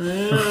you.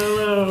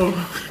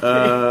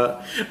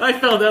 I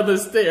fell down the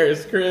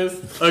stairs,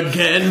 Chris.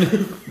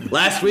 Again?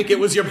 Last week it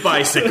was your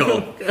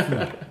bicycle.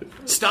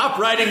 Stop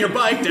riding your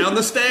bike down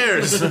the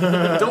stairs.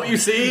 Don't you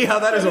see how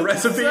that is a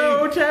recipe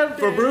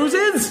for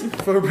bruises?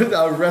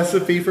 A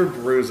recipe for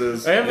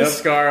bruises. I have this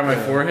scar on my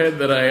forehead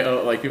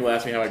that people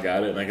ask me how I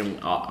got it, and I can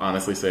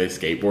honestly say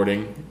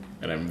skateboarding.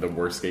 And I'm the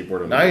worst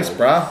skateboarder in the world. Nice,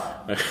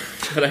 brah.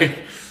 But I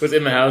was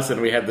in the house,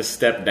 and we had to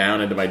step down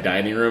into my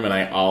dining room, and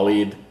I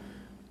ollied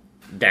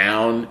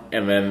down,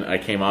 and then I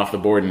came off the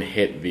board and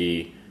hit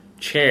the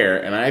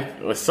chair, and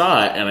I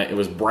saw it, and it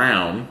was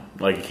brown.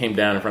 Like, it came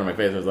down in front of my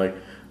face. I was like,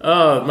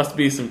 oh, it must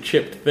be some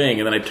chipped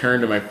thing. And then I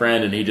turned to my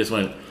friend, and he just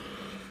went,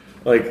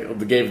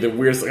 gave the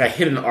weirdest, I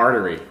hit an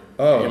artery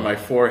in my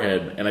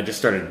forehead, and I just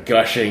started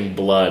gushing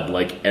blood,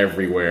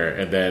 everywhere.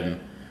 And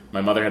then my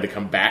mother had to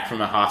come back from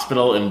the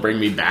hospital and bring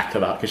me back to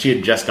the hospital because she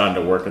had just gone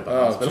to work at the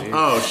hospital. Geez.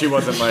 Oh, she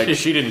wasn't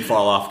she didn't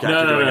fall off after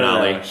doing an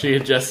ollie. No. She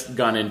had just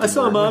gone into I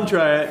saw work. Mom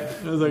try it.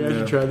 I was like, I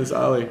should try this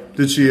ollie.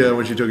 Did she,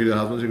 when she took you to the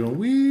hospital, she go,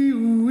 wee,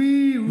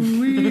 wee, wee,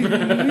 wee. Is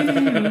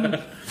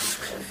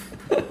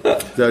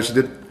that what she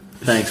did?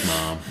 Thanks,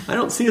 Mom. I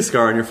don't see a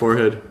scar on your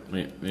forehead.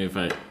 Maybe if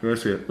I... Where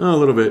see it? Oh, a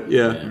little bit,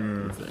 yeah.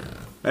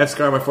 I have a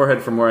scar on my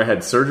forehead from where I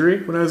had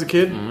surgery when I was a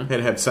kid. I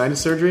had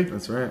sinus surgery.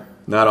 That's right.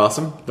 Not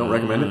awesome. Don't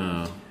recommend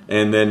it.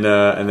 And then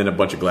a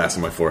bunch of glass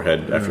on my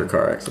forehead after a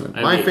car accident.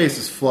 My face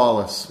is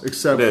flawless,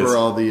 except for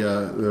all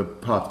the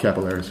popped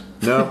capillaries.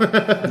 No,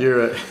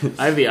 you're.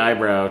 I have the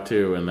eyebrow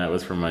too, and that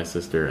was from my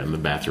sister in the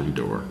bathroom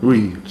door.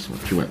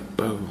 She went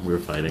boom. We were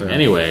fighting.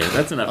 Anyway,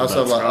 that's enough.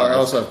 I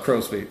also have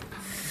crow's feet.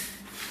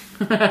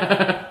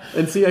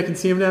 And see, I can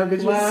see him now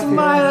because you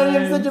smile. You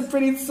have such a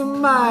pretty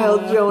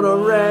smile, Jonah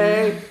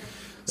Ray.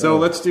 So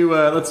let's do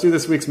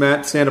this week's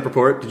Matt stand-up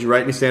report. Did you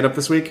write any stand-up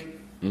this week?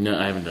 No,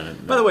 I haven't done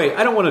it. By the way,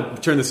 I don't want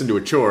to turn this into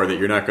a chore that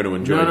you're not going to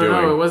enjoy doing.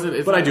 No, it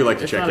wasn't. But I do like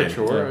to check in. It's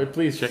not a chore. Yeah.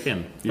 Please check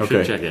in. You Okay.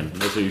 should check in.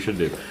 That's what you should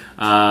do.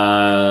 No,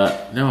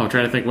 I'm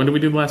trying to think. When did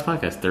we do the last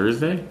podcast?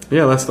 Thursday?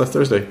 Yeah, last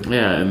Thursday.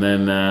 Yeah, and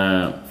then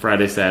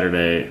Friday,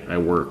 Saturday, I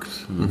worked.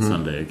 And then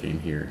Sunday, I came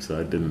here. So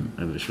I didn't.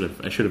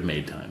 I should have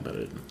made time, but I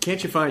didn't.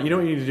 Can't you find? You know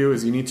what you need to do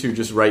is you need to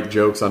just write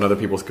jokes on other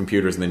people's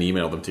computers and then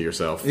email them to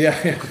yourself. Yeah.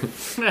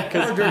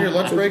 Or during your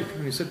lunch break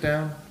when you sit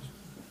down.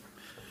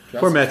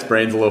 Poor Matt's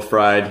brain's a little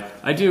fried.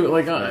 I do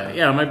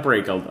my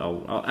break.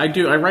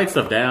 I write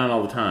stuff down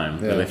all the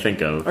time that I think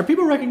of. Are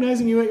people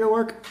recognizing you at your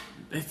work?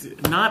 It's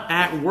not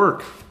at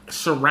work.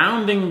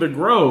 Surrounding the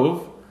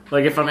Grove,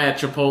 like if I'm at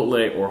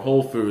Chipotle or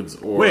Whole Foods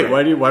or Wait,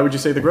 why would you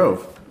say the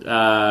Grove?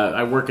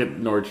 I work at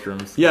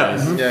Nordstrom's. Yeah.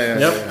 Yeah.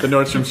 Yep. The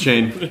Nordstrom's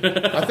chain.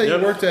 I thought you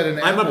worked at an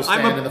apple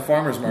stand in the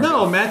farmer's market.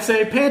 No, Matt's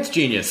a pants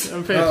genius.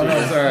 I'm fancy. Oh, no,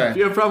 it's all right. If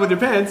you have a problem with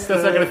your pants,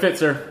 That's not going to fit,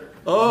 sir.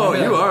 Oh,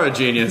 you are a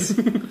genius.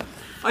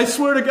 I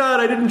swear to God,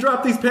 I didn't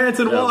drop these pants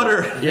in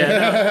water.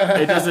 Yeah,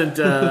 no, it doesn't.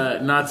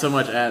 Not so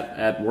much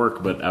at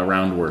work, but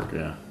around work.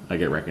 Yeah, I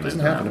get recognized.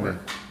 Doesn't happen to me.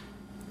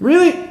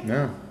 Really?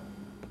 No.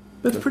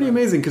 That's pretty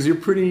amazing because you're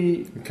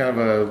pretty. Kind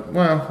of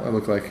I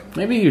look like.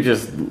 Maybe you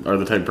just are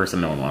the type of person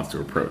no one wants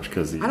to approach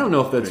because I don't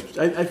know if that's.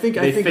 I think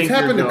It's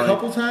happened you're a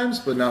couple times,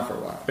 but not for a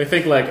while. They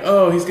think like,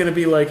 oh, he's going to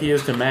be like he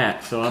is to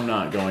Matt, so I'm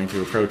not going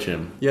to approach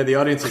him. Yeah, the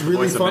audience is the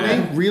Really voice funny? of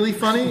Matt. Really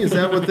funny? Is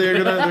that what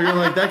they're gonna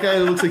like? That guy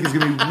looks like he's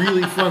gonna be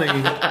really funny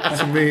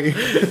to me.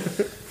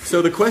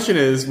 So the question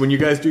is, when you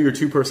guys do your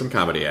 2-person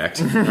comedy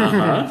act on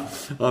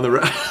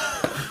the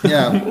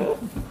Yeah.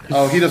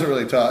 Oh, he doesn't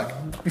really talk.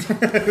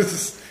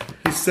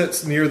 He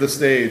sits near the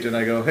stage, and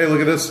I go, "Hey, look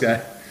at this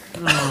guy."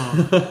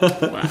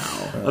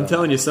 Wow. I'm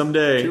telling you,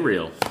 someday. Too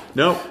real.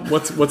 No,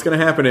 what's going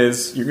to happen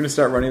is you're going to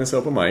start running this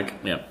open mic.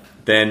 Yep.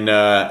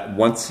 Then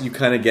once you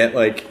kind of get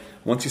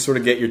once you sort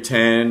of get your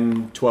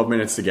 10, 12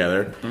 minutes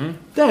together,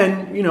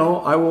 then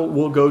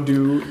we'll go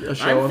do a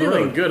show I'm on the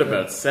feeling road. good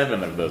about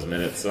 7 of those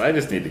minutes, so I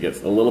just need to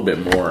get a little bit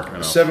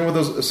more. 7 of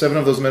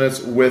those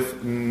minutes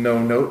with no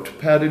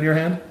notepad in your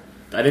hand.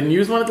 I didn't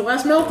use one at the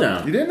last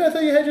meltdown. You didn't? I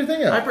thought you had your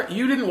thing out.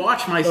 You didn't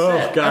watch my Oh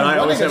set. God, I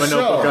always have a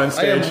notebook on I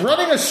stage. am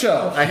running a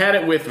show. I had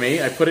it with me.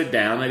 I put it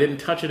down. I didn't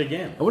touch it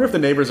again. I wonder if the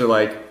neighbors are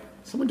like,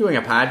 someone doing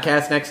a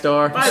podcast next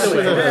door? By the way,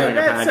 Someone doing a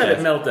that set at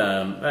podcast.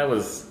 meltdown. That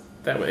was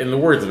in the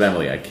words of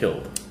Emily, I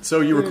killed. So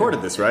you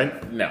recorded this,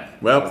 right? No,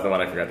 Well- that was the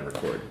one I forgot to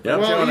record. Yep.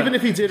 Well, Jonah- even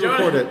if he did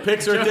record it.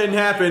 Pixar, it didn't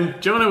happen.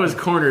 Jonah was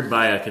cornered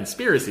by a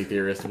conspiracy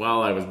theorist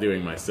while I was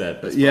doing my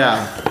set.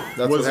 Yeah, that's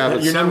Was- what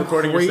happened. you're not Some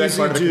recording your set crazy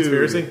part of the dude-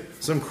 conspiracy?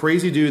 Some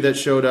crazy dude that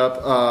showed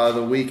up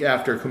the week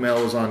after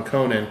Kumail was on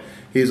Conan.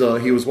 He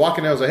was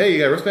walking out. I was like, "Hey, you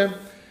got a wristband?"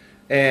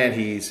 And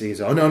he's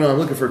oh no, I'm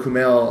looking for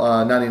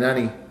Kumail Nani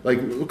Nani.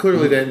 Like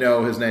clearly didn't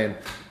know his name.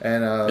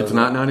 And It's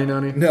not Nani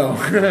Nani? No.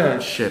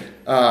 Shit.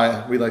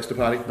 We likes to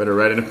potty. Better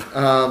write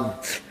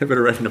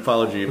an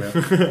apology email.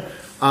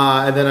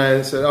 And then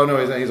I said, "Oh no,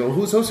 he's not." He's like,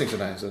 "Who's hosting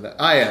tonight?" I said,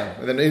 "I am."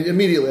 And then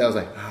immediately I was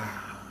like,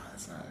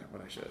 "That's not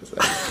what I should have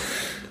said."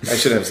 I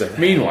should have said.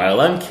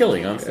 Meanwhile, I'm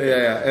killing on stage.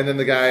 Yeah. And then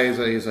the guy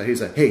he's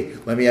like, "Hey,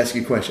 let me ask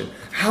you a question.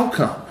 How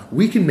come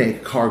we can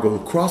make cargo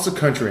across the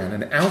country on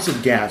an ounce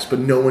of gas, but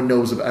no one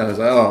knows about it?" I was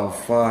like, "Oh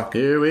fuck,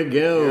 Here we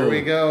go. here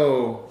we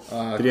go."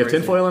 Did he have Crazy.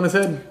 tinfoil on his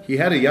head? He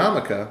had a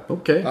yarmulke.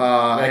 Okay.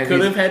 I and could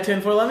he's- have had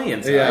tinfoil on the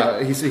inside.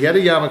 Yeah, he had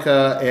a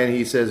yarmulke, and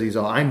he says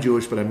I'm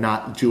Jewish, but I'm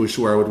not Jewish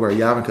where I would wear a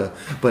yarmulke,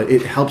 but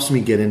it helps me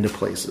get into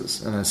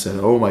places. And I said,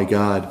 "Oh my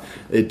God,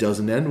 it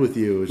doesn't end with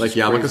you." It's Like just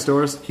yarmulke crazy.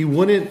 stores? He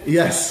wouldn't.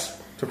 Yes,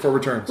 for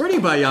returns. Where do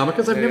you buy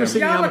yarmulkes? I've never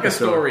seen a Yarmulke yarmulke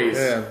store. stories.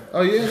 Yeah.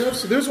 Oh yeah.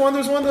 There's one.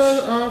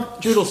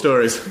 Joodle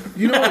stories.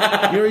 You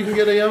know you can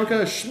get a yarmulke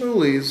at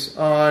Shmuley's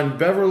on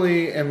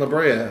Beverly and La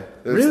Brea.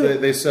 Really?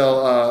 They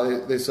sell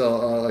like Wasn't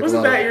a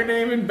lot that of- your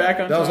name in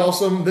Back on That was Top?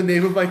 also the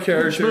name of my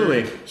character,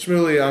 Shmuley.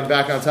 Shmuley on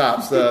Back on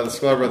Tops, the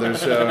Sklar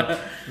Brothers show.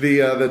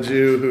 The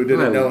Jew who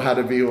didn't know how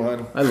to be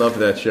one. I loved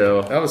that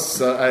show. That was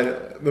some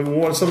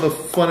of the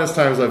funnest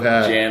times I've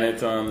had.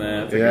 Janet's on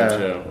that. It's a Yeah. good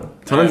show.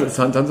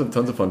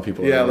 Tons of fun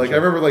people. Yeah, on that like show. I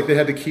remember, like they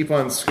had to keep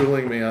on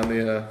schooling me on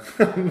the.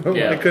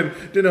 Yeah. I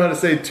didn't know how to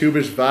say Tu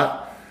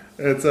B'Shvat.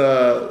 It's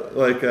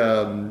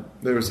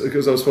there was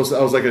because I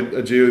was like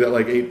a Jew that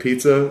like ate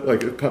pizza,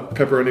 like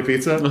pepperoni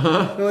pizza.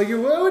 They're like,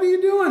 "What are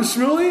you doing,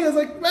 Shmuley?" I was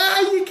like,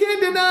 you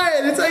can't deny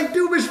it. It's like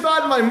Tu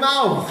B'Shvat in my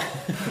mouth.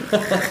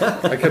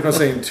 I kept on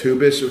saying Tu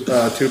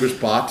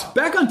B'Shvat.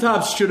 Back on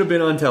Tops should have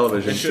been on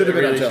television. Should have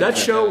been on television. That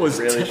show was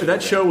Really should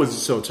that have show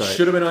was So tight.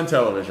 Should have been on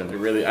television.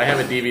 Really, I have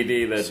a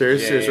DVD that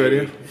Serious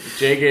radio?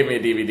 Jay gave me a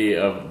DVD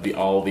of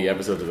all the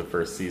episodes of the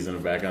first season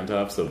of Back on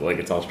Top, so like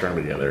it's all strung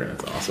together and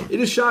it's awesome. It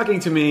is shocking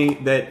to me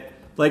that,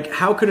 like,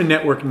 how could a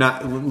network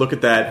not look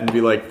at that and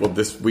be like, well,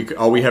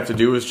 all we have to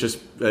do is just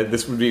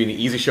this would be an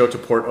easy show to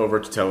port over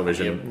to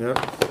television.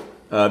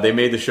 Yep. They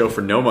made the show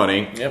for no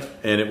money. Yep.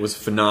 And it was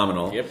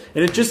phenomenal. Yep.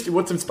 And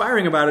what's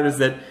inspiring about it is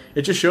that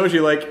it just shows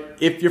you, like,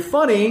 if you're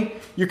funny,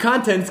 your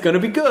content's going to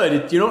be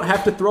good. You don't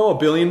have to throw $1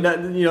 billion,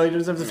 you don't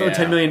have to throw Yeah.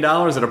 $10 million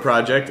at a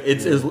project.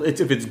 It's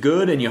if it's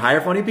good and you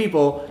hire funny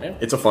people, Yep.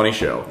 it's a funny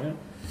show. Yep.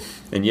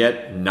 And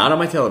yet, not on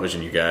my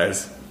television, you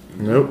guys.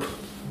 Nope.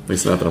 At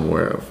least not that I'm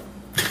aware of.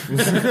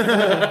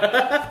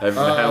 I haven't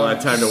had a lot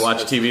of time to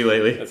watch TV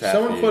lately. That's half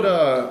Someone the- put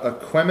a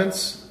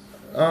Quemens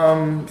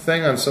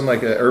thing on some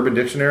like Urban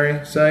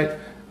Dictionary site,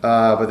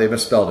 but they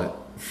misspelled it.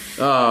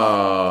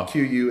 Oh,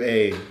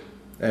 Quaments.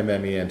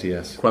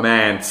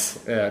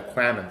 Quamants. Yeah,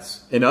 Quamens.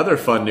 In other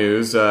fun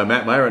news,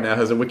 Matt Myra now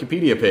has a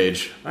Wikipedia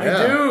page. I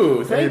Yeah.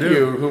 do. Thank You you,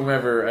 do.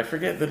 whomever. I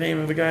forget the name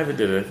of the guy that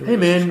did it. Hey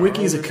man, Charles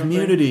Wiki's a or something?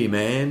 community,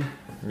 man.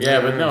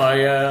 Yeah, but no,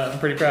 I'm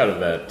pretty proud of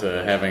that,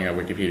 having a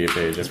Wikipedia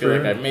page. I feel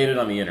like I've made it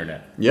on the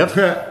internet. Yep.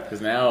 Because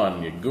now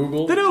on your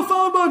Google... The new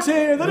phone book's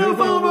here! The new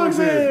phone book's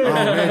here! Oh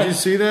man, did you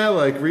see that?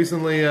 Like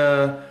recently,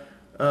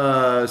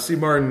 C.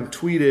 Martin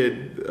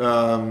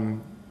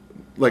tweeted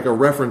like a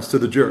reference to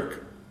The Jerk.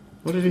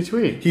 What did he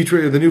tweet? He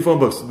tweeted the new phone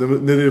books. The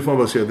new phone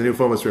books here. The new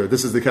phone books here.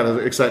 This is the kind of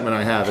excitement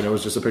I have, and it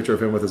was just a picture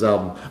of him with his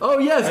album. Oh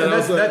yes, and I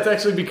was that's like-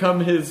 actually become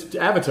his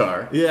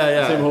avatar.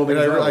 Yeah. Same holding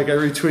And his I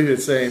album. retweeted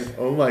saying,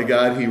 "Oh my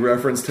god, he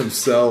referenced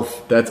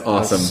himself." That's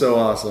awesome. So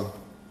awesome.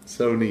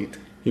 So neat.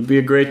 He'd be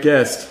a great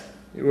guest.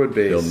 It would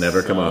be. He'll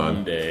never come on.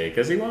 Someday,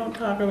 because he won't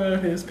talk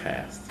about his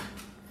past.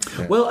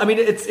 Well, I mean,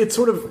 it's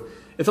sort of...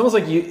 It's almost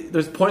like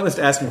there's pointless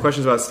to ask him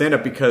questions about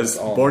stand-up because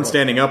Born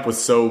Standing Up was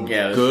so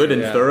good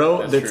and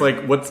thorough. It's true.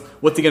 like,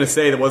 what's he going to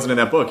say that wasn't in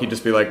that book? He'd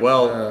just be like,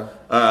 well,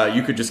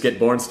 you could just get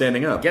Born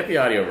Standing Up. Get the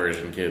audio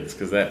version, kids,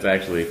 because that's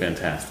actually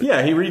fantastic.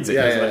 Yeah, he reads it.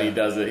 When he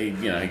does it, he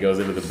goes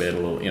into the bit a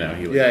little.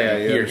 You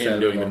hear him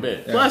doing the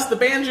bit. Yeah. Plus, the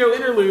banjo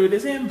interlude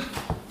is him.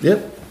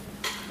 Yep.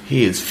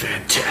 He is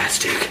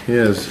fantastic. He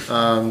is.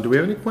 Do we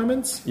have any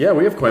appointments? Yeah,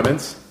 we have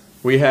questions.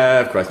 We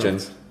have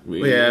questions.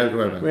 Yeah,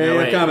 appointment. We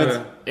have comments.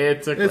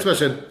 It's a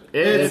question.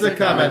 It's a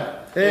comment.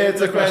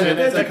 It's a question.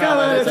 It's a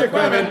comment. It's a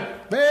comment.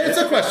 It's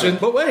a question.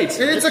 But wait.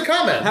 It's a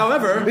comment.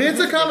 However. It's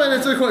a comment.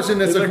 It's a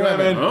question. It's a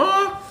comment.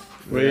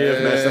 We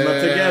have meshed them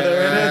up together.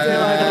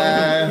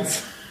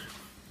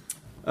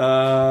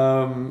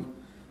 And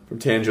from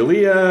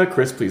Tangelia,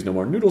 Chris, please no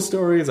more noodle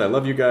stories. I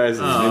love you guys.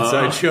 It's an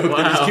inside joke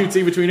that is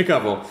cutesy between a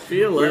couple.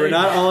 We were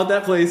not all at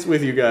that place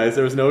with you guys.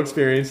 There was no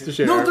experience to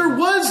share. No, there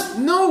was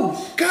no.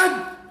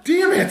 God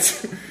damn it!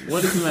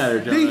 What does the matter,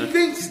 John? They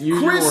think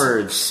Use Chris your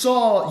words.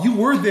 saw you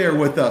were there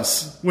with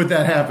us when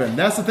that happened.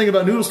 That's the thing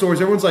about noodle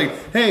stories. Everyone's like,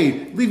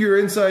 "Hey, leave your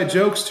inside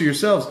jokes to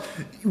yourselves."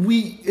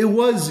 It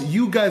was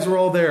you guys were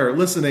all there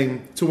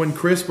listening to when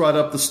Chris brought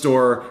up the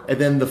store, and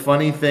then the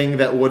funny thing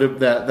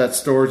that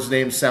store's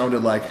name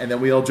sounded like, and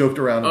then we all joked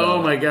around.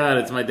 Oh my God!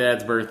 It's my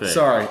dad's birthday.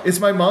 Sorry, it's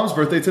my mom's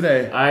birthday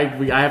today. I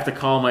have to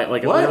call my I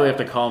literally have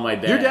to call my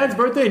dad. Your dad's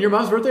birthday and your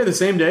mom's birthday are the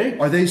same day?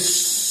 Are they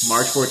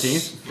March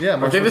 14th? Yeah,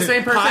 March Are they 14th. the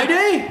same person? Pi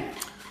Day?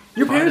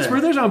 Your parents' Day.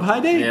 birthdays on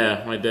Pi Day?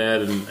 Yeah, my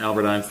dad and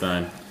Albert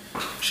Einstein.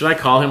 Should I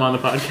call him on the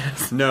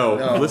podcast?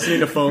 No. Listening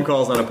to phone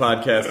calls on a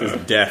podcast is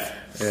death.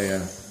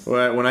 Yeah.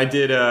 When I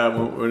did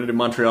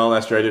Montreal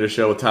last year, I did a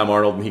show with Tom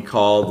Arnold, and he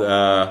called.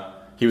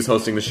 He was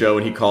hosting the show,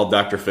 and he called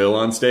Dr. Phil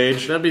on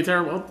stage. That'd be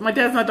terrible. My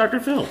dad's not Dr.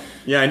 Phil.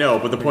 Yeah, I know,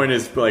 but the point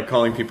is, like,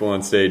 calling people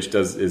on stage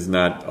is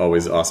not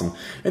always awesome.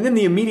 And then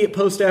the immediate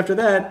post after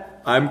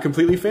that, I'm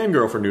completely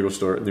fangirl for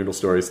Noodle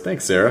Stories.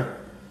 Thanks, Sarah.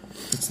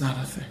 It's not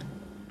a thing.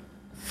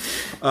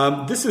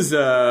 This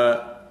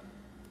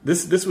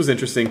was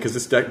interesting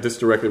because this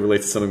directly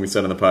relates to something we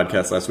said on the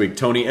podcast last week.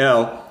 Tony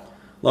L,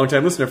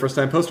 longtime listener, first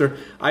time poster.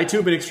 I too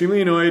have been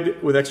extremely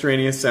annoyed with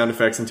extraneous sound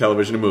effects in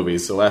television and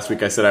movies. So last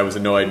week I said I was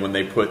annoyed when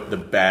they put the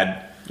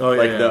bad,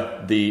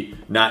 the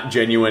not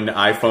genuine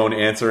iPhone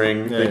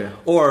answering thing. Yeah.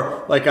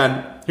 Or like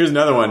here's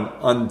another one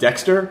on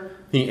Dexter.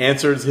 He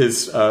answers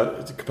his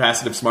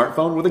capacitive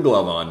smartphone with a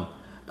glove on.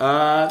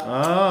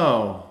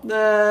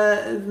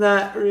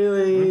 Not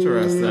really.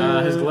 Interesting.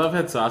 His glove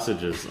had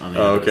sausages on the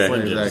Oh, end. okay.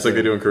 Exactly. It's like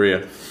they do in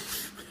Korea.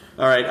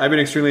 All right, I've been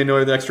extremely annoyed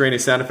with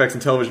extraneous sound effects in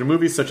television and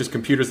movies, such as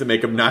computers that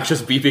make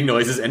obnoxious beeping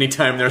noises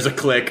anytime there's a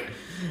click.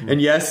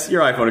 And yes,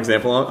 your iPhone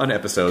example on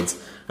episodes.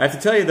 I have to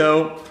tell you,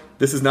 though,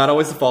 this is not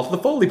always the fault of the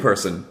Foley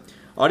person.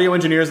 Audio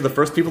engineers are the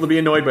first people to be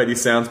annoyed by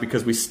these sounds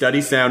because we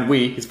study sound.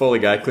 He's Foley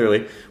guy,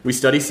 clearly. We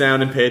study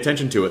sound and pay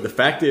attention to it. The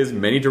fact is,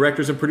 many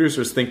directors and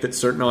producers think that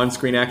certain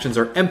on-screen actions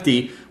are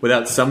empty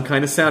without some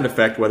kind of sound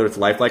effect, whether it's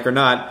lifelike or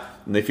not,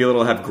 and they feel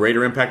it'll have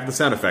greater impact with the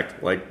sound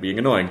effect, like being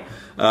annoying,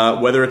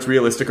 whether it's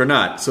realistic or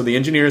not. So the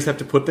engineers have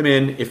to put them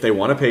in if they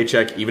want a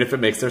paycheck, even if it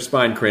makes their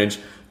spine cringe.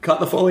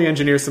 Cut the Foley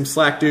engineers some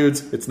slack,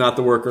 dudes. It's not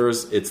the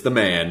workers, it's the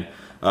man.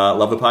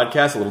 Love the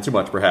podcast, a little too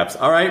much, perhaps.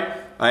 All right.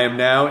 I am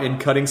now in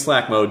cutting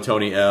slack mode,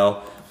 Tony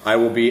L.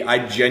 I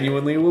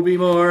genuinely will be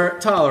more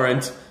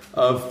tolerant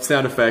of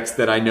sound effects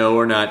that I know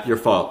are not your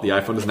fault. The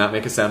iPhone does not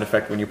make a sound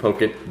effect when you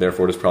poke it,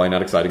 therefore it is probably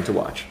not exciting to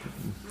watch.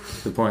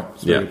 Good point.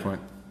 It's a very good point.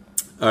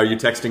 Are you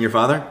texting your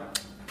father?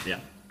 Yeah.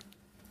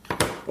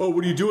 Oh,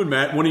 what are you doing,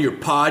 Matt? One of your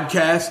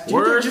podcasts?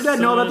 Worse Does your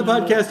dad know about the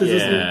podcast? Does he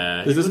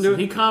listen to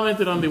He it?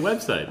 commented on the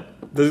website.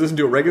 Does he listen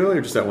to it regularly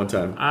or just that one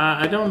time?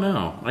 I don't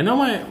know. I know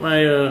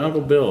my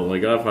Uncle Bill, my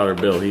godfather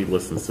Bill, he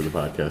listens to the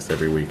podcast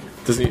every week.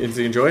 Does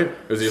he enjoy it? Or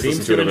does he just Seems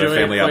listen to it as a enjoy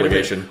family quite a bit.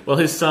 obligation? Well,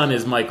 his son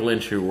is Mike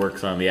Lynch, who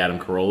works on the Adam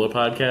Carolla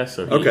podcast,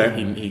 so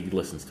he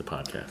listens to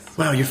podcasts.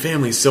 Wow, your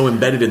family's so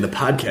embedded in the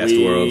podcast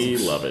world. We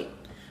love it.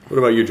 What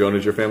about you, Jonah?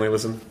 Does your family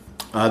listen?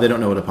 They don't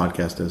know what a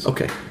podcast is.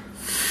 Okay.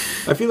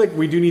 I feel like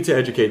we do need to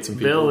educate some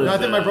people. Bill is, No, I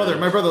think my brother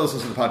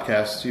listens to the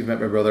podcast. You've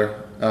met my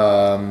brother.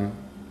 I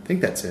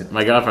think that's it.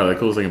 my godfather, the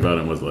coolest thing about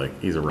him was, like,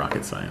 he's a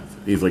rocket scientist.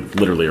 He's, like,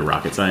 literally a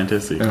rocket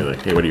scientist. So you'd be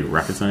like, hey, what are you,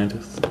 rocket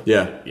scientist?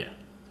 Yeah. Yeah.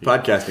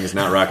 Podcasting is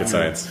not rocket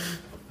science,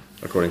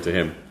 according to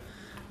him.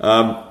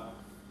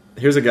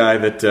 Here's a guy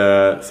that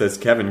says,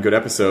 Kevin, good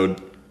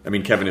episode. I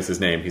mean, Kevin is his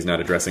name. He's not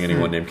addressing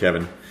anyone named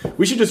Kevin.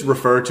 We should just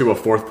refer to a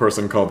fourth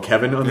person called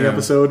Kevin on the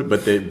episode,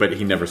 but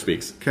he never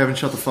speaks. Kevin,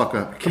 shut the fuck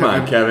up. Come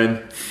on,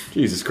 Kevin.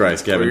 Jesus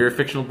Christ, Or Kevin. your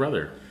fictional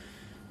brother.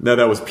 No,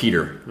 that was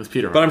Peter. It was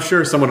Peter. But I'm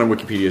sure someone on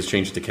Wikipedia has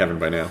changed it to Kevin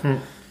by now.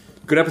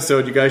 Good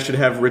episode. You guys should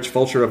have Rich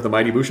Fulcher of the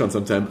Mighty Boosh on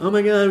sometime. Oh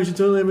my god, we should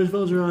totally have Rich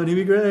Fulcher on. He'd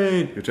be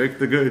great. You take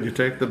the good, you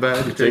take the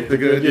bad, you Take the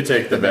good, you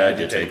take the bad,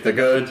 you take the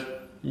good,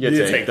 you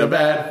take the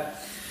bad.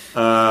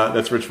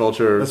 That's Rich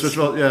Fulcher. That's Rich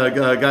Fulcher.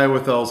 Yeah, a guy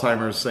with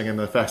Alzheimer's singing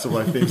the Facts of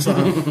Life theme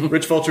song.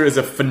 Rich Fulcher is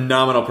a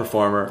phenomenal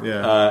performer.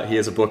 Yeah. He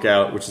has a book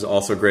out, which is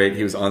also great.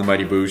 He was on the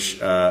Mighty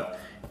Boosh.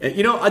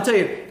 I'll tell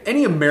you,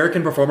 any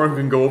American performer who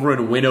can go over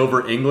and win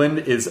over England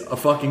is a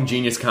fucking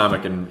genius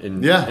comic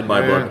in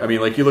my book. Yeah. I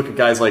mean, like, you look at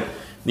guys like,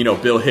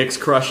 Bill Hicks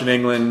crushed in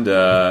England,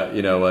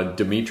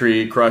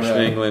 Dimitri crushed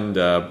in England,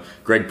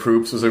 Greg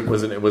Proops was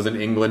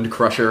an England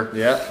crusher.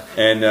 Yeah.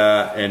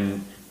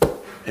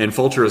 And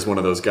Fulcher is one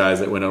of those guys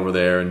that went over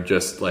there and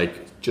just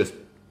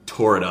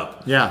tore it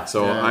up. Yeah.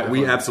 So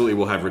we absolutely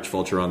will have Rich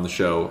Fulcher on the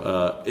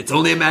show. It's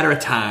only a matter of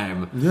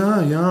time.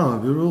 Yeah, it'll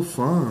be real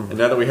fun. And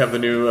now that we have the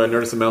new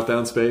Nerdist and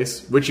Meltdown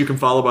space, which you can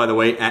follow, by the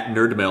way, at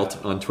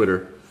NerdMelt on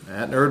Twitter.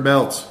 At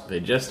NerdMelt.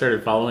 They just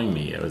started following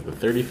me. I was the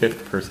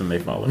 35th person they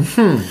followed.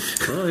 Well,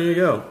 there you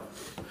go.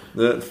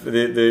 Is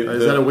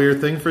that a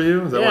weird thing for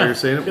you? Is that why you're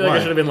saying it? I feel like I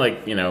should have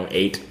been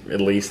 8 at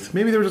least.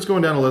 Maybe they were just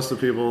going down a list of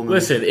people.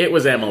 Listen, it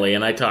was Emily,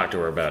 and I talked to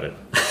her about it.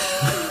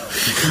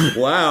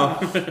 Wow,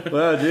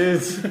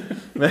 jeez.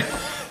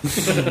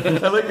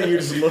 I like that you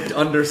just looked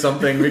under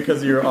something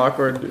because of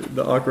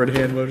the awkward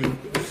hand motion.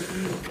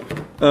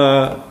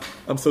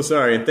 I'm so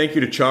sorry, and thank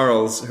you to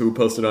Charles who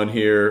posted on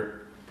here.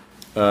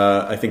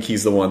 I think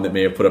he's the one that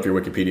may have put up your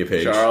Wikipedia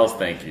page. Charles,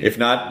 thank you. If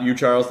not you,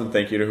 Charles, then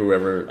thank you to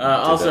whoever.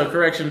 Also,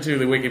 correction to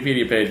the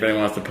Wikipedia page. If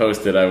anyone wants to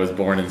post it, I was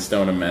born in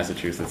Stoneham,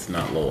 Massachusetts,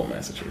 not Lowell,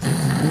 Massachusetts.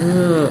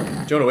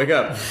 Jonah, wake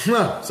up.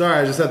 No,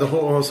 sorry, I just had the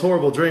most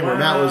horrible dream where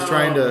Matt was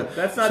trying to...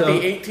 That's not the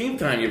 18th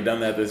time you've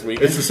done that this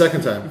week. It's the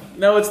second time.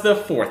 No, it's the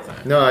 4th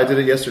time. No, I did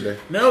it yesterday.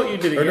 No, you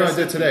did it No, I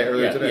did today,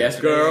 earlier today.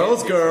 Yesterday.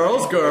 Girls.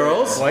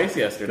 Twice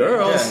yesterday.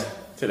 Girls. Yeah.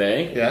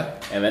 Today. Yeah.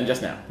 And then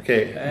just now.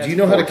 Okay, That's do you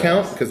know how to 4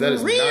 count? times. Because that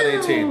is not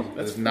 18.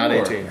 That is not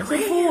 18. That's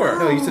 4.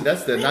 No, you said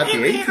that's not the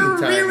 18th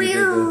time you did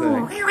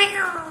the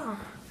thing.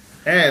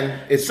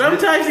 And it's...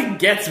 Sometimes it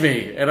gets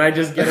me, and I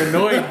just get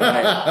annoyed by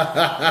it.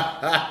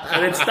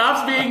 And it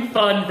stops being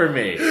fun for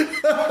me.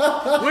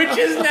 Which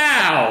is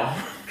now.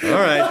 All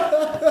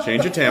right,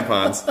 change your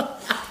tampons.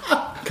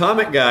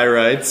 Comic Guy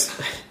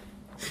writes,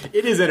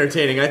 it is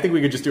entertaining. I think we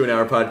could just do an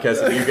hour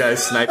podcast of you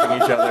guys sniping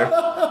each other.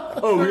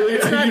 Oh, really?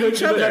 It's not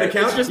each other. You know how to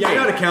count? It's just I me.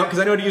 know how to count because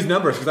I know how to use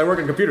numbers because I work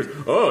on computers.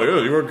 Oh,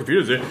 yeah, you work on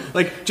computers. Yeah.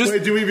 Like, just...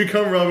 Wait, do we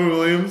become Robin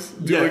Williams?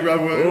 Do you Yeah. like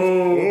Robin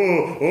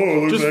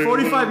Williams? Just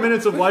 45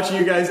 minutes of watching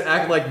you guys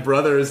act like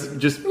brothers,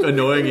 just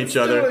annoying each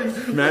other.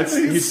 Matt's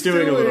he's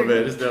stewing a little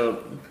bit.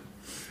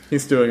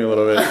 He's stewing a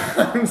little bit.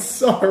 I'm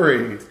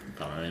sorry.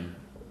 Fine.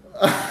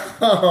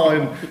 Oh,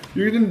 and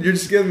you're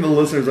just getting the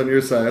listeners on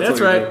your side. That's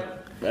all you're right. doing.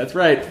 That's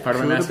right. Part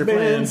of my master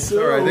plan.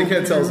 Alright, they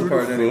can't tell us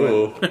apart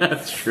anyway.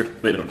 That's true.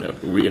 They don't know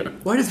who we are.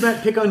 Why does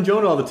Matt pick on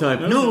Jonah all the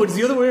time? No, it's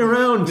the other way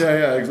around.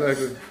 Yeah,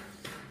 exactly.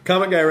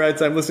 Comic Guy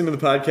writes, I'm listening to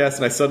the podcast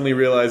and I suddenly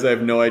realize I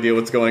have no idea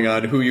what's going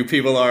on, who you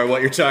people are,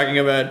 what you're talking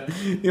about.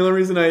 The only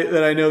reason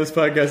that I know this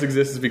podcast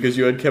exists is because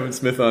you had Kevin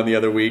Smith on the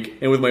other week,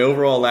 and with my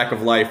overall lack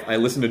of life, I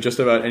listen to just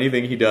about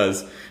anything he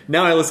does.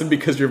 Now I listen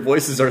because your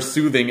voices are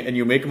soothing and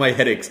you make my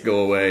headaches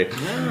go away.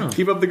 Wow.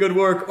 Keep up the good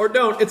work, or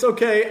don't, it's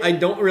okay. I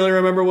don't really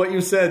remember what you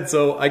said,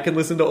 so I can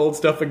listen to old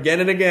stuff again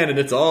and again, and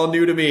it's all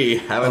new to me.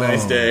 Have a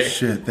nice day.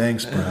 Shit,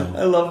 thanks, bro.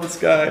 I love this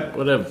guy.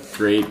 What a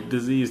great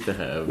disease to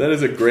have. That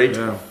is a great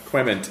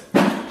comment.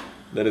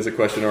 That is a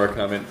question or a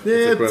comment.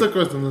 Yeah, it's a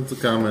question. It's a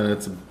comment.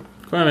 It's a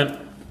Clement.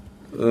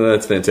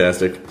 That's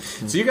fantastic.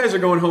 So you guys are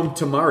going home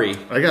to Murray.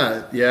 I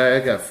got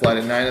flight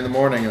at 9 in the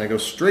morning, and I go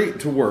straight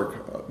to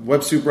work.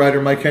 Web soup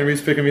rider Mike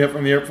Henry's picking me up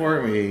from the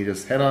airport, and we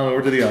just head on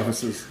over to the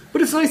offices.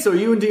 But it's nice though.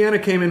 You and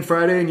Deanna came in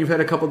Friday, and you've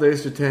had a couple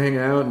days to hang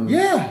out. And...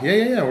 Yeah.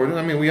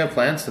 We have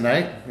plans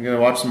tonight. I'm gonna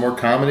watch some more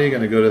comedy.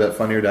 Gonna go to that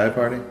Funny or Die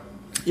party.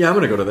 Yeah, I'm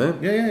gonna go to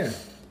that. Yeah.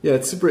 Yeah,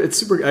 it's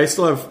super. I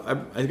still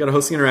have. I got to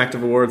host the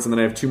Interactive Awards, and then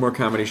I have 2 more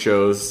comedy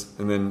shows,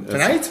 and then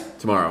tonight,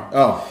 tomorrow.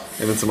 Oh,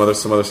 and then some other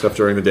stuff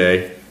during the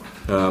day.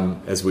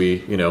 As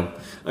we,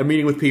 I'm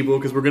meeting with people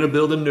because we're gonna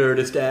build a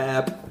Nerdist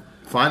app.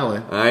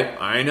 Finally,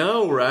 I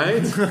know,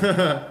 right?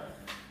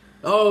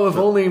 Oh, if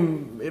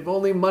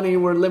only money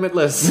were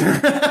limitless.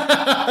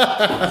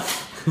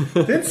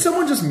 Didn't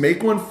someone just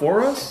make one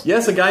for us?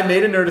 Yes, a guy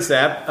made a Nerdist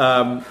app,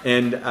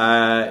 and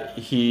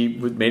he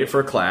made it for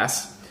a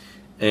class,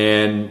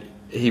 and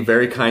he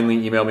very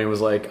kindly emailed me and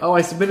was like, "Oh,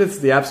 I submitted it to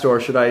the App Store.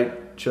 Should I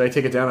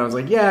take it down?" I was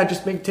like, "Yeah,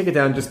 take it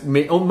down.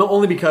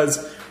 Only because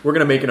we're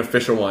going to make an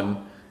official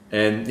one,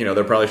 and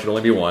there probably should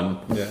only be one."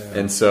 Yeah.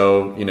 And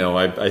so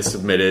I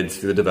submitted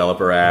through the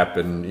developer app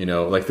and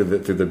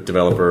through the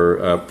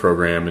developer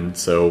program, and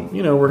so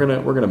we're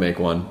gonna make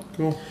one.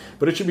 Cool.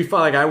 But it should be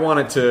fun. Like I want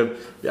it to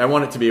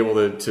be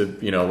able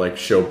to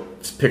show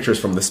pictures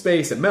from the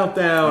space at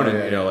Meltdown,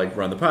 and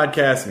run the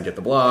podcast and get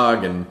the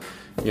blog and.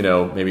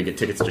 Maybe get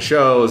tickets to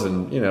shows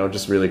and,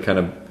 just really kind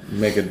of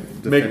make it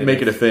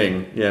a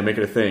thing. Yeah, make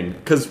it a thing.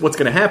 Because what's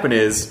going to happen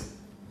is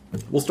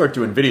we'll start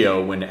doing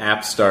video when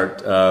apps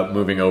start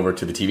moving over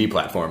to the TV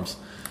platforms.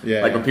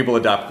 Yeah. Like when people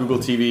adopt Google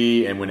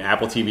TV and when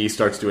Apple TV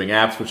starts doing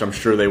apps, which I'm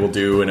sure they will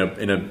do in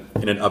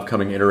an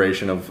upcoming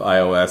iteration of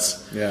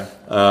iOS. Yeah.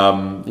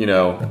 You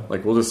know,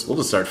 like we'll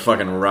just start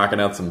fucking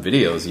rocking out some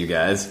videos, you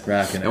guys.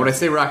 Rocking and when I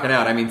say rocking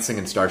out, I mean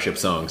singing Starship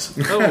songs.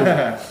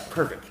 Oh,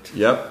 perfect.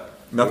 Yep.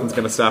 Nothing's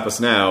going to stop us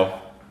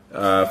now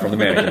from the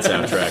Mannequin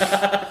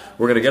soundtrack.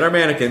 We're going to get our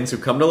mannequins who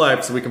come to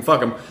life so we can fuck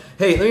them.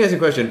 Hey, let me ask you a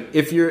question.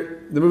 If you're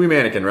the movie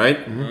Mannequin, right?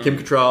 Mm-hmm. Kim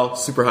Cattrall,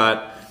 super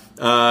hot.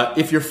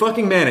 If you're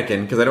fucking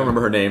Mannequin, because I don't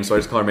remember her name, so I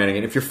just call her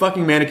Mannequin. If you're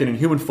fucking Mannequin in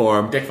human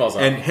form, Dick falls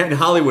off. And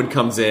Hollywood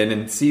comes in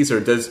and sees her,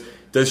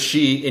 does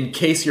she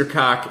encase your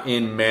cock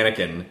in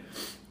Mannequin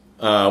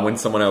when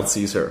someone else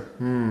sees her?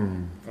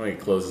 I think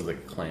it closes like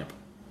a clamp.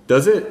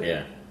 Does it?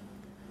 Yeah.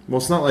 Well,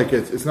 it's not like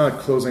it's not a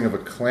closing of a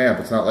clamp.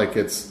 It's not like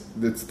it's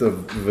the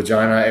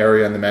vagina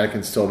area and the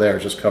mannequin's still there.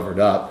 It's just covered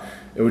up.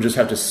 It would just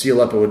have to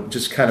seal up. It would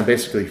just kind of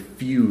basically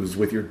fuse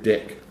with your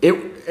dick.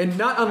 And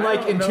not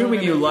unlike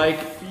Entombing You, like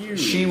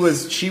she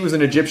was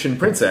an Egyptian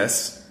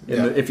princess.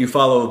 If you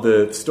follow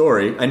the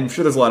story, I'm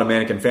sure there's a lot of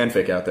Mannequin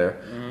fanfic out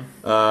there.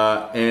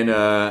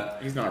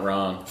 He's not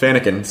wrong.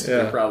 Fannikins.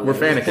 Yeah. We're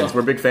Fannikins.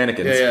 We're big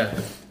Fannikins. Yeah.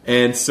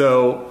 And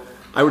so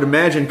I would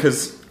imagine,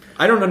 because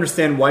I don't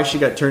understand why she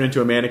got turned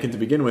into a mannequin to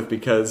begin with,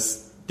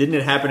 because didn't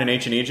it happen in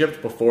ancient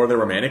Egypt before there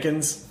were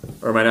mannequins?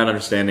 Or am I not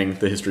understanding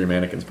the history of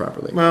mannequins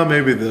properly? Well,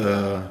 maybe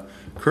the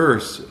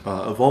curse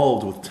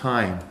evolved with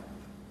time.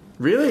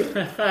 Really?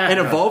 An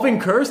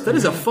evolving curse? That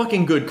is a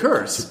fucking good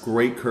curse.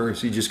 Great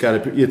curse. You just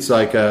got to. It's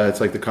like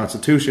the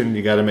Constitution.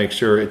 You got to make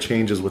sure it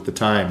changes with the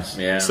times.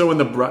 Yeah. So in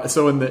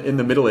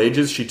the Middle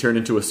Ages, she turned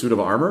into a suit of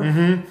armor.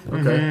 Mm-hmm.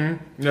 Okay.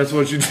 Mm-hmm. That's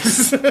what you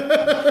just.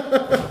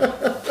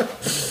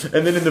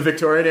 And then in the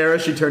Victorian era,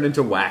 she turned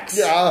into wax.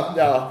 Yeah,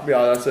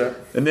 that's it.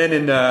 And then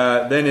in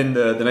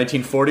the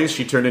 1940s,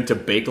 she turned into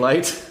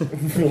Bakelite.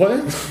 What?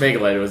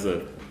 Bakelite was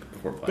a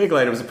before plastic.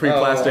 Bakelite, it was a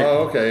pre-plastic.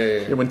 Oh,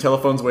 okay. Yeah, when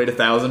telephones weighed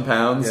 1,000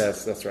 pounds.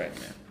 Yes, that's right.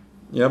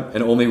 Yeah. Yep,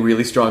 and only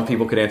really strong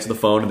people could answer the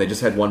phone, and they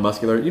just had one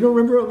muscular. You don't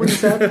remember when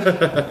this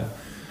happened?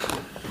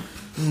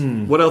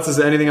 What else is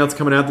there? Anything else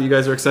coming out that you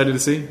guys are excited to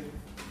see?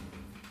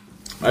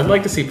 I'd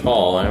like to see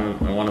Paul. I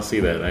want to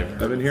see that. I've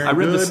been hearing. I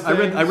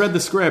read the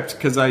script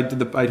because I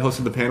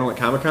hosted the panel at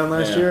Comic-Con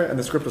last year, and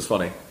the script was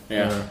funny.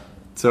 Yeah.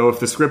 So if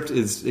the script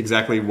is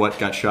exactly what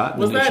got shot,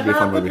 Was then it that should be a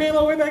fun not the movie.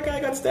 panel where that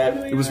guy got stabbed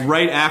in the It was eye?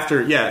 right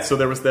after, yeah. So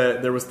there was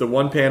the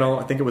one panel.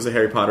 I think it was a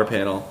Harry Potter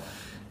panel,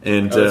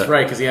 and Oh, that's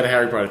right, because he had a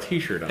Harry Potter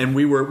T-shirt on. And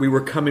we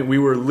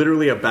were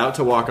literally about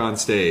to walk on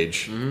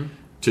stage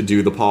to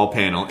do the Paul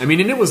panel. I mean,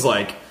 and it was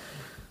like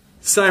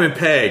Simon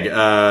Pegg,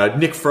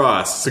 Nick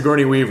Frost,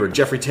 Sigourney Weaver,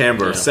 Jeffrey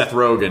Tambor, Seth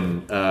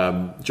Rogen,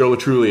 Joe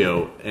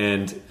Latrulio,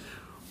 and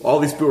all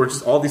these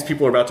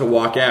people are about to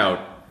walk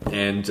out.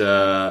 And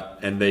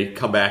they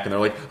come back and they're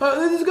like,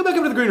 let's go back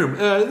up to the green room.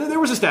 There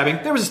was a stabbing.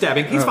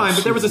 He's fine,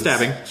 but there was a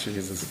stabbing.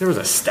 Jesus. There was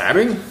a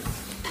stabbing?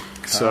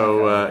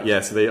 So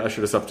they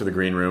ushered us up to the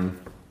green room.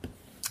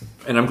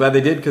 And I'm glad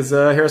they did, because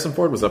Harrison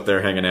Ford was up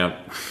there hanging out.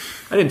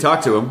 I didn't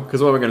talk to him,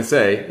 because what am I going to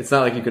say? It's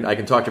not like I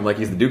can talk to him like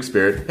he's the Duke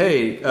Spirit.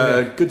 Hey,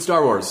 good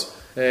Star Wars.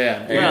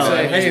 Yeah.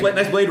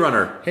 Nice Blade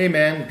Runner. Hey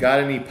man, got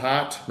any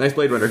pot? Nice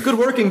Blade Runner. Good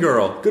working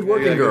girl. Good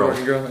working girl.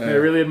 I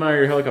really admire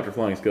your helicopter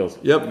flying skills.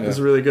 Yep, this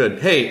is really good.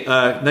 Hey,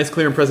 nice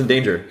clear and present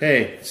danger.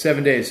 Hey,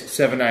 7 days,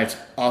 7 nights,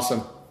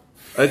 awesome.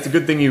 It's a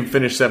good thing you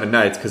finished 7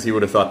 nights, because he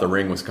would have thought The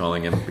Ring was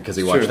calling him, because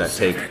he watched that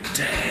tape.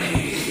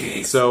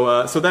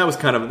 So that was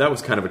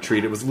kind of a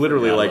treat. It was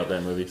literally I like love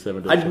that movie.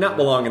 7 I did not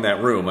belong in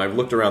that room. I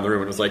looked around the room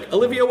and it was like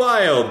Olivia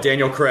Wilde,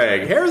 Daniel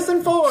Craig,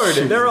 Harrison Ford,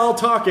 and they're all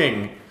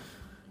talking.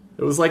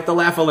 It was like the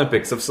Laugh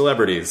Olympics of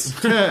celebrities.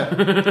 I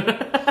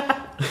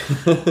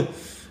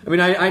mean,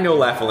 I know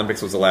Laugh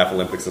Olympics was the Laugh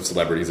Olympics of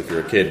celebrities if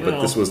you're a kid,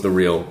 but this was the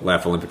real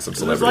Laugh Olympics of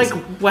It was celebrities.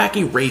 like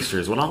Wacky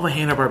Racers, when all the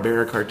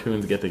Hanna-Barbera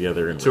cartoons get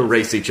together and to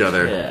race each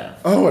other. yeah.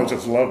 Oh, I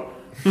just love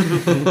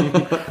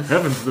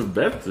Heavens to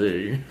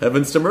Betsy.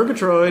 Heavens to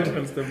Murgatroyd.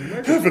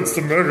 Heavens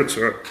to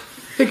Murgatroyd.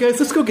 Hey guys,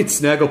 let's go get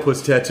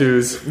Snagglepuss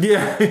tattoos.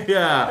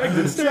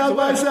 Yeah. South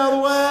by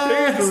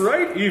Southwest.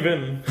 Right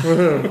even.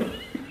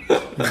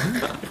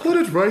 Put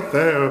it right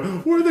there,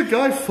 where the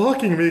guy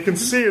fucking me can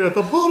see it at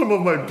the bottom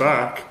of my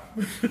back.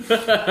 To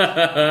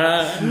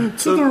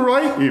the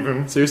right,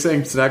 even. So you're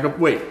saying Snaggle...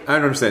 Wait, I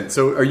don't understand.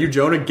 So are you,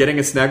 Jonah, getting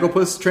a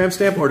Snagglepuss tramp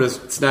stamp, or does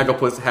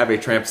Snagglepuss have a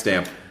tramp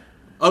stamp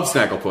of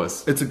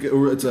Snagglepuss? It's a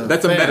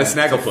That's a fan. meta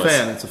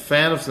Snagglepuss. It's a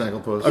fan of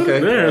Snagglepuss. Okay.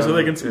 There, so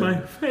they can see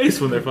my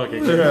face when they're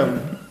fucking.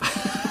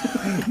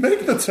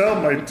 Make the tail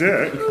my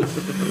dick.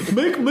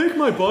 Make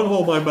my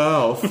butthole my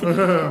mouth.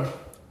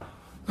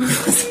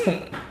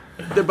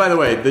 By the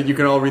way, that you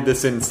can all read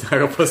this in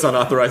Snagglepuss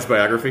Unauthorized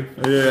Biography.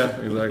 Yeah,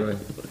 exactly.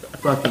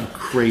 Fucking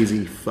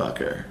crazy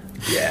fucker.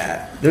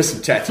 Yeah. There's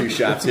some tattoo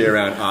shops here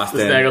around The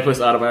Austin.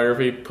 Snagglepuss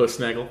autobiography, Puss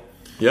Snaggle.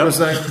 Yep.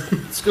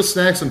 Let's go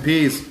snack some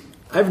peas.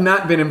 I've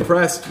not been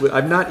impressed with...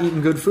 I've not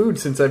eaten good food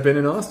since I've been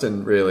in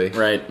Austin, really.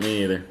 Right,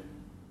 me either.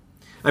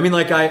 I mean,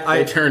 like, They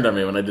I turned on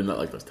me when I did not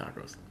like those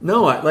tacos.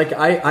 no,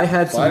 I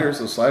had some... Sliders.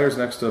 Those sliders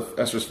next to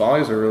Esther's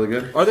Follies are really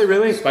good. Are they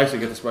really? Spicy.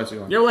 Get the spicy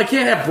one. Yeah, well, I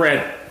can't have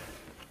bread.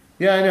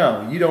 Yeah, I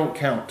know. You don't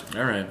count.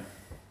 All right.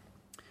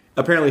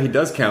 Apparently he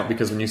does count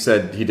because when you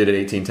said he did it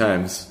 18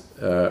 times,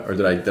 or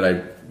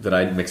did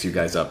I mix you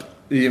guys up?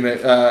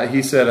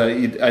 He said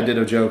I did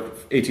a joke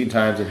 18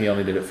 times and he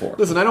only did it 4.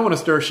 Listen, I don't want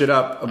to stir shit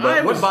up,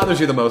 but what bothers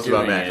you the most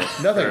about Matt?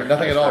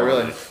 Nothing at all,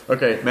 really.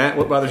 Okay, Matt,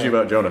 what bothers you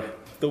about Jonah?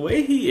 The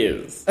way he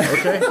is.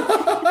 Okay.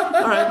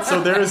 All right,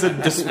 so there is a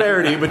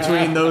disparity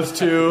between those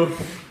two.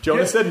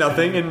 Jonah said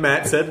nothing, and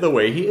Matt said the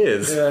way he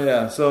is.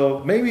 Yeah.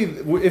 So maybe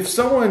if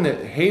someone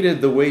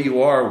hated the way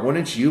you are,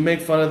 wouldn't you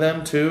make fun of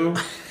them too?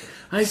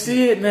 I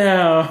see it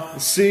now.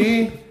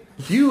 See?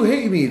 You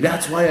hate me.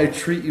 That's why I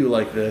treat you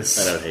like this.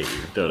 I don't hate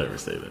you. Don't ever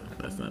say that.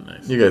 That's not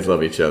nice. You guys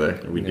love each other.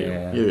 We do.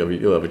 Yeah.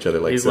 You love each other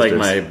like He's sisters. like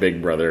my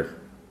big brother.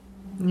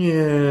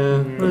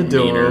 Yeah,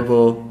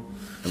 adorable.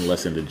 And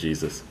less into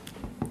Jesus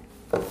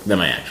than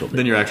my actual big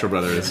Than your actual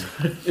brother is.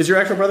 Is your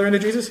actual brother into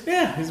Jesus?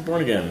 Yeah, he's a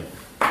born again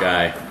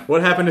guy.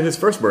 What happened to his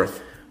first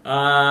birth?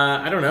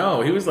 I don't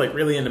know. He was like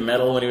really into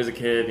metal when he was a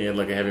kid. He had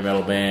like a heavy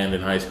metal band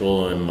in high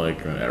school and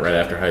like right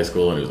after high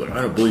school, and he was like,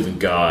 I don't believe in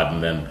God.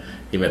 And then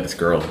he met this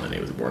girl, and then he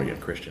was a born again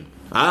Christian.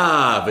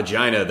 Ah,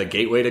 vagina, the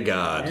gateway to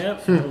God.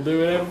 Yep, he'll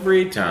do it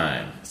every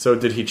time. So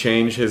did he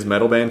change his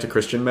metal band to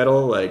Christian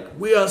metal? Like,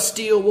 we are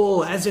steel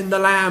wool, as in the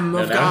Lamb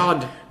of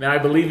God. Now I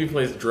believe he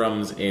plays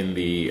drums in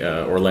the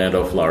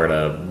Orlando,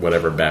 Florida,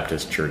 whatever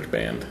Baptist church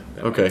band.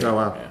 Okay. Oh,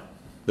 wow. Yeah.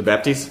 The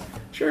Baptiste?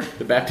 Sure,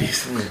 the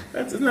Baptist.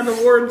 Isn't that an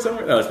award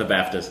somewhere? No, it's the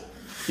Baptist.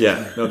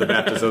 Yeah, no, the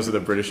Baptists. Those are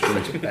the British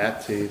church.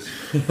 Baptiste.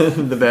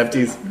 The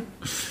Baptistes.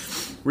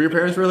 Were your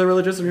parents really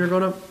religious when you were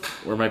growing up?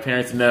 Were my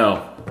parents?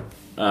 No.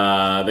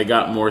 They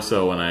got more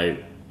so when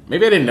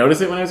maybe I didn't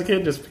notice it when I was a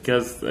kid, just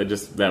because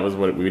that was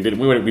what we did.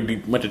 We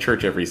went to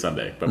church every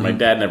Sunday, but my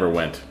dad never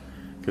went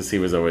because he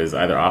was always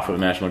either off with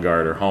the National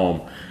Guard or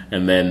home.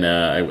 And then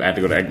I had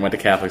to I went to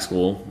Catholic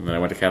school, and then I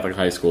went to Catholic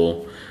high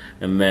school.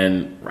 And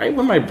then right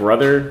when my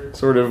brother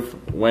sort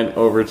of went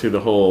over to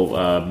the whole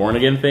born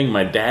again thing,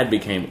 my dad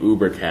became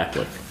uber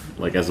Catholic,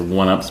 like as a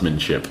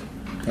one-upsmanship.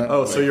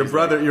 Oh, so your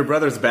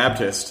brother's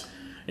Baptist,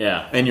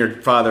 Yeah. and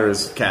your father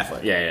is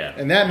Catholic. Yeah.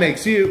 And that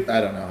makes you... I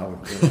don't know how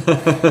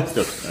it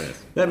Still, okay.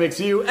 That makes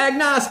you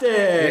agnostic.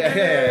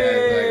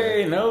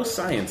 Hey, no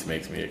science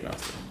makes me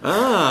agnostic.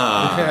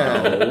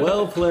 Ah,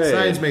 well played.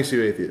 Science makes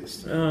you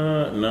atheist.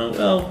 No,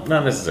 well,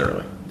 not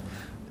necessarily.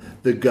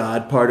 The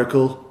God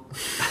particle.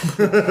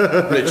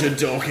 Richard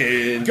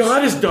Dawkins.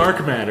 God is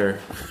dark matter.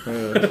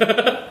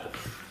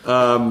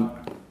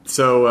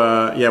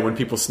 So, yeah, when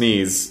people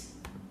sneeze,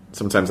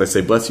 sometimes I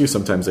say bless you,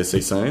 sometimes I say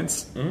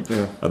science. Mm-hmm.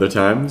 Yeah. Other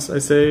times I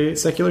say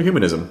secular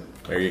humanism.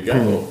 There you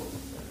go.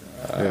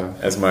 Yeah.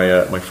 As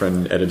my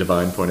friend Etta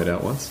Devine pointed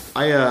out once.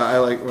 I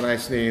like when I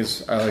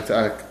sneeze. I like to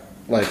act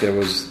like it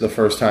was the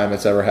first time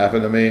it's ever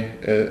happened to me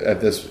at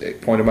this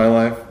point in my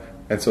life,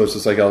 and so it's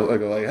just like I'll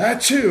go like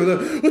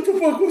achoo! What the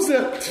fuck was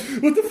that?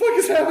 What the fuck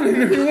is happening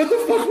to me? What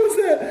the fuck was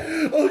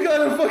that? Oh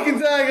god, I'm fucking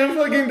dying! I'm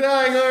fucking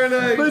dying, aren't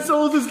I? My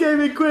soul just gave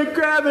me quick,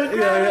 grab it.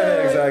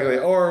 Yeah, exactly.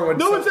 Or when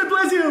No one said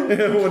bless you.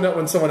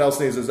 when someone else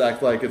sneezes,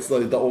 act like it's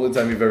like the only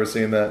time you've ever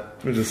seen that.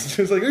 It's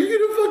just like, are you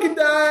gonna fucking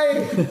die?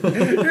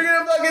 You're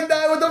gonna fucking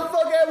die! What the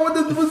fuck happened?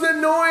 What was that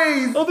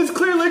noise? All this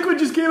clear liquid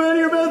just came out of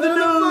your mouth and What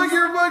the nose. fuck?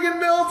 You're fucking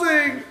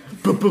melting!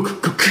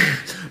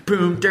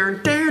 Boom,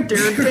 dun, dun,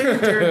 dun, dun,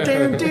 dun,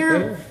 dun,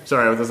 dun.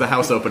 Sorry, there's a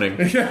house opening.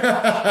 You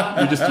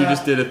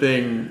just did a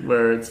thing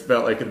where it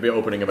felt like it'd be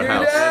opening of a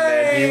house.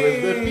 And he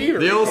was the fever.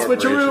 The old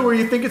corporation. switcheroo where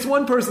you think it's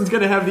one person's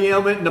going to have the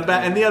ailment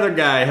and the other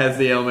guy has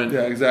the ailment.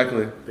 Yeah,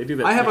 exactly. They do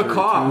that. I have a switcheroo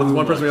cough. too With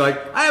one person be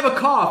like, I have a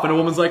cough, and a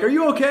woman's like, are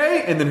you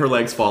okay? And then her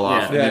legs fall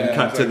off, and then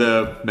cut to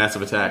the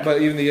massive attack.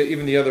 But even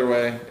the other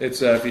way,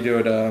 it's if you do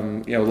it,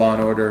 Law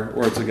and Order,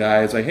 where it's a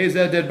guy, it's like, hey, is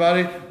that a dead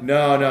body?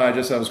 No, I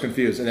was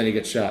confused, and then he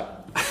gets shot.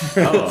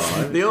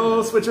 The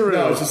old switcheroo.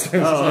 No, it's just,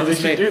 they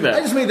should do that.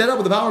 I just made that up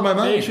with the power of my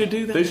mind. They should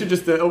do that. They should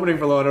just, the opening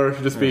for Law and Order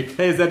should just be,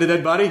 hey, is that a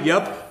dead body?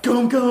 Yup.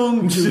 Gong,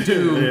 gong. Doom,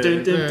 doom.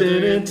 Dun, dun,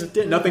 dun, dun,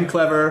 dun. Nothing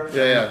clever.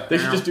 Yeah. They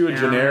should just do a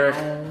generic.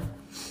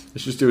 They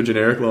should just do a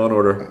generic Law and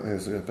Order.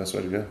 That's the best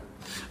way to go.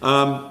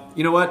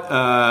 You know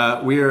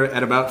what? We're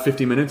at about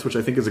 50 minutes, which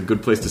I think is a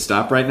good place to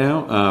stop right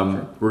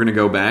now. We're going to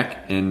go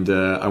back, and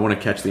I want to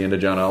catch the end of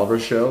John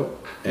Oliver's show.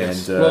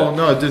 And Well,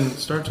 no, it didn't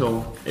start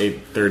till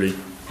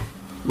 8:30.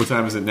 what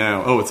time is it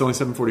now? Oh, it's only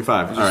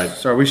 7:45. All right.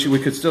 Sorry, we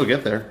could still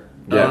get there.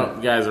 Yeah.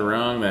 Oh, guys are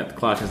wrong. That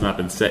clock has not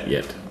been set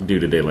yet due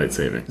to daylight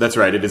saving. That's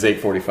right. It is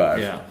 8:45.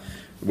 Yeah.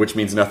 Which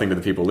means nothing to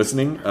the people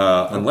listening,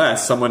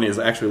 unless someone is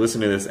actually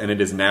listening to this, and it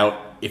is now.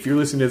 If you're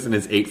listening to this and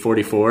it's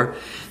 8:44,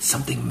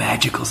 something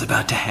magical's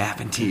about to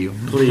happen to you.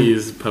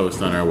 Please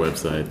post on our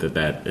website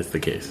that is the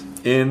case.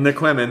 In the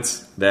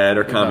comments that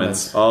are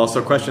comments. comments.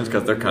 Also questions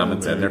because they're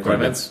comments and they're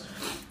comments.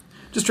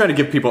 Just trying to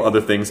give people other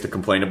things to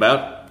complain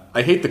about.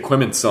 I hate the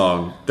Quement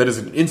song. That is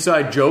an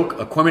inside joke.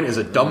 A Quement is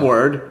a dumb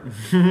word.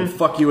 And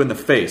fuck you in the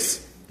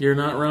face. You're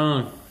not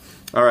wrong.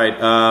 All right.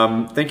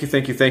 Thank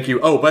you.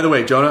 Oh, by the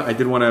way, Jonah, I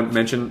did want to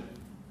mention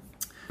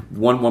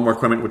one more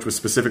Quement, which was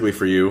specifically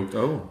for you.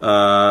 Oh.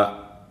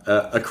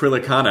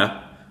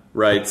 Acrylicana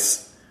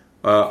writes,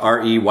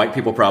 RE White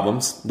People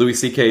Problems. Louis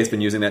C.K. has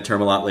been using that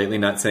term a lot lately,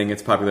 not saying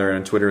it's popular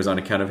on Twitter is on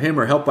account of him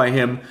or helped by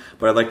him,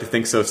 but I'd like to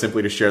think so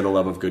simply to share the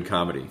love of good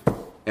comedy.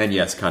 And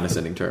yes,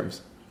 condescending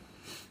terms.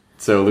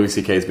 So Louis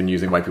C.K. has been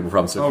using White People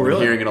Problems. So I've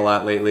been hearing it a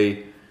lot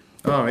lately.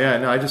 Oh, yeah.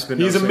 No, I just been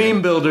He's a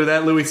meme builder,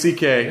 that Louis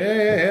C.K.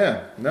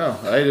 Yeah. No,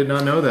 I did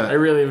not know that. I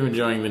really am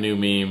enjoying the new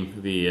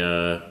meme,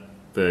 the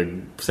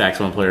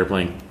saxophone player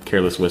playing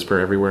Careless Whisper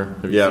everywhere.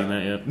 Have you seen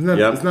that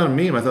yet? It's not a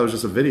meme. I thought it was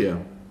just a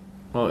video.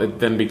 Well, it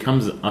then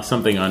becomes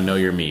something on Know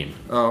Your Meme.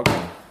 Oh,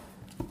 okay.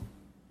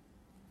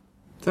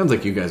 Sounds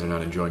like you guys are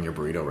not enjoying your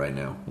burrito right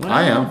now. Well,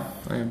 I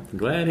am.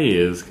 Glad he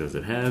is, because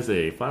it has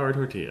a flour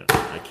tortilla.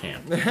 I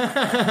can't.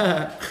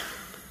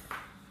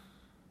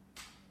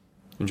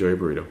 Enjoy your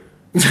burrito.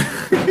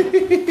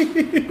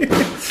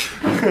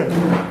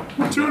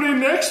 Tune in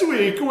next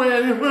week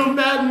when will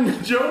Matt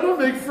and Jonah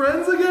make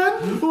friends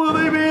again? Will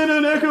they be in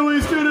an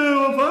echoey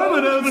studio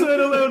apartment outside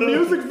a loud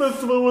music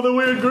festival with a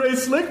weird gray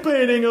slick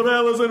painting of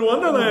Alice in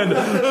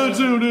Wonderland?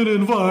 Tune in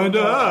and find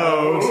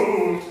out.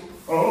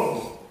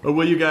 Or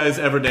will you guys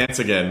ever dance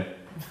again?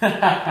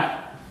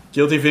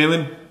 Guilty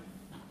feeling?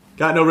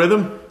 Got no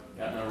rhythm?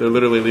 They're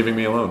literally leaving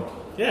me alone.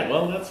 Yeah,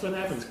 well, that's what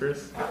happens,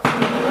 Chris.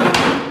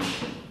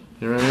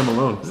 Here I am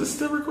alone. Is this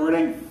still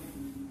recording?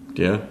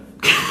 Yeah.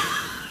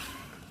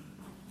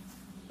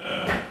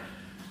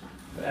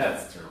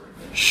 That's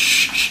terrific.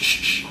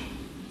 Shh.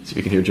 See if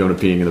you can hear Jonah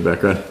peeing in the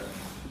background.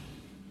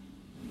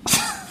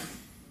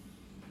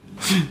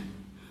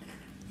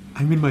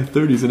 I'm in my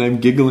 30s and I'm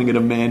giggling at a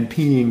man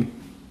peeing.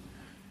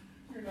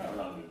 You're not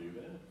allowed to do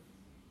that.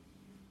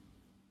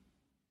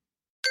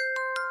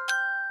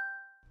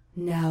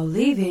 Now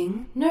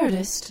leaving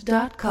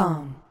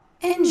Nerdist.com.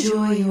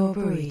 Enjoy your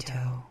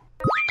burrito.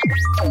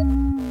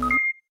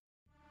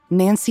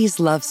 Nancy's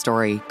love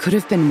story could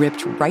have been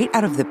ripped right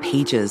out of the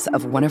pages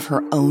of one of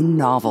her own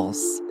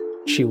novels.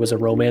 She was a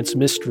romance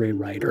mystery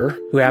writer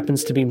who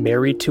happens to be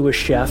married to a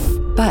chef.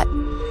 But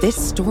this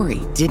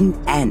story didn't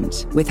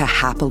end with a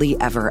happily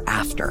ever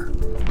after.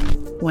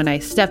 When I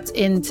stepped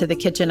into the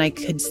kitchen, I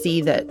could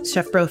see that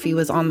Chef Brophy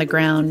was on the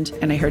ground,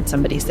 and I heard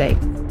somebody say,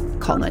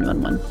 "Call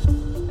 911."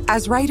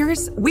 As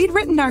writers, we'd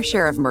written our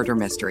share of murder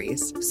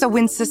mysteries. So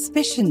when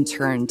suspicion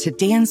turned to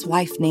Dan's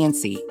wife,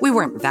 Nancy, we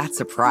weren't that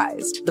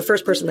surprised. The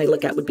first person they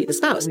look at would be the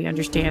spouse. We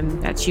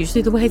understand that's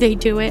usually the way they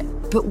do it.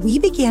 But we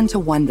began to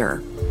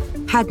wonder,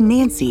 had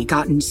Nancy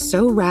gotten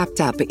so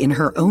wrapped up in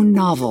her own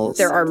novels...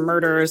 There are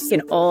murders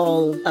in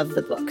all of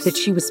the books. ...that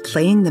she was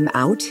playing them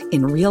out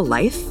in real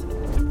life?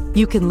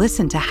 You can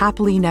listen to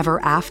Happily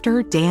Never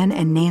After, Dan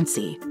and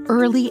Nancy,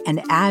 early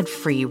and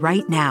ad-free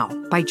right now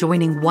by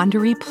joining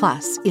Wondery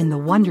Plus in the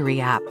Wondery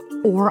app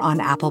or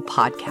on Apple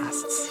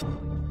Podcasts.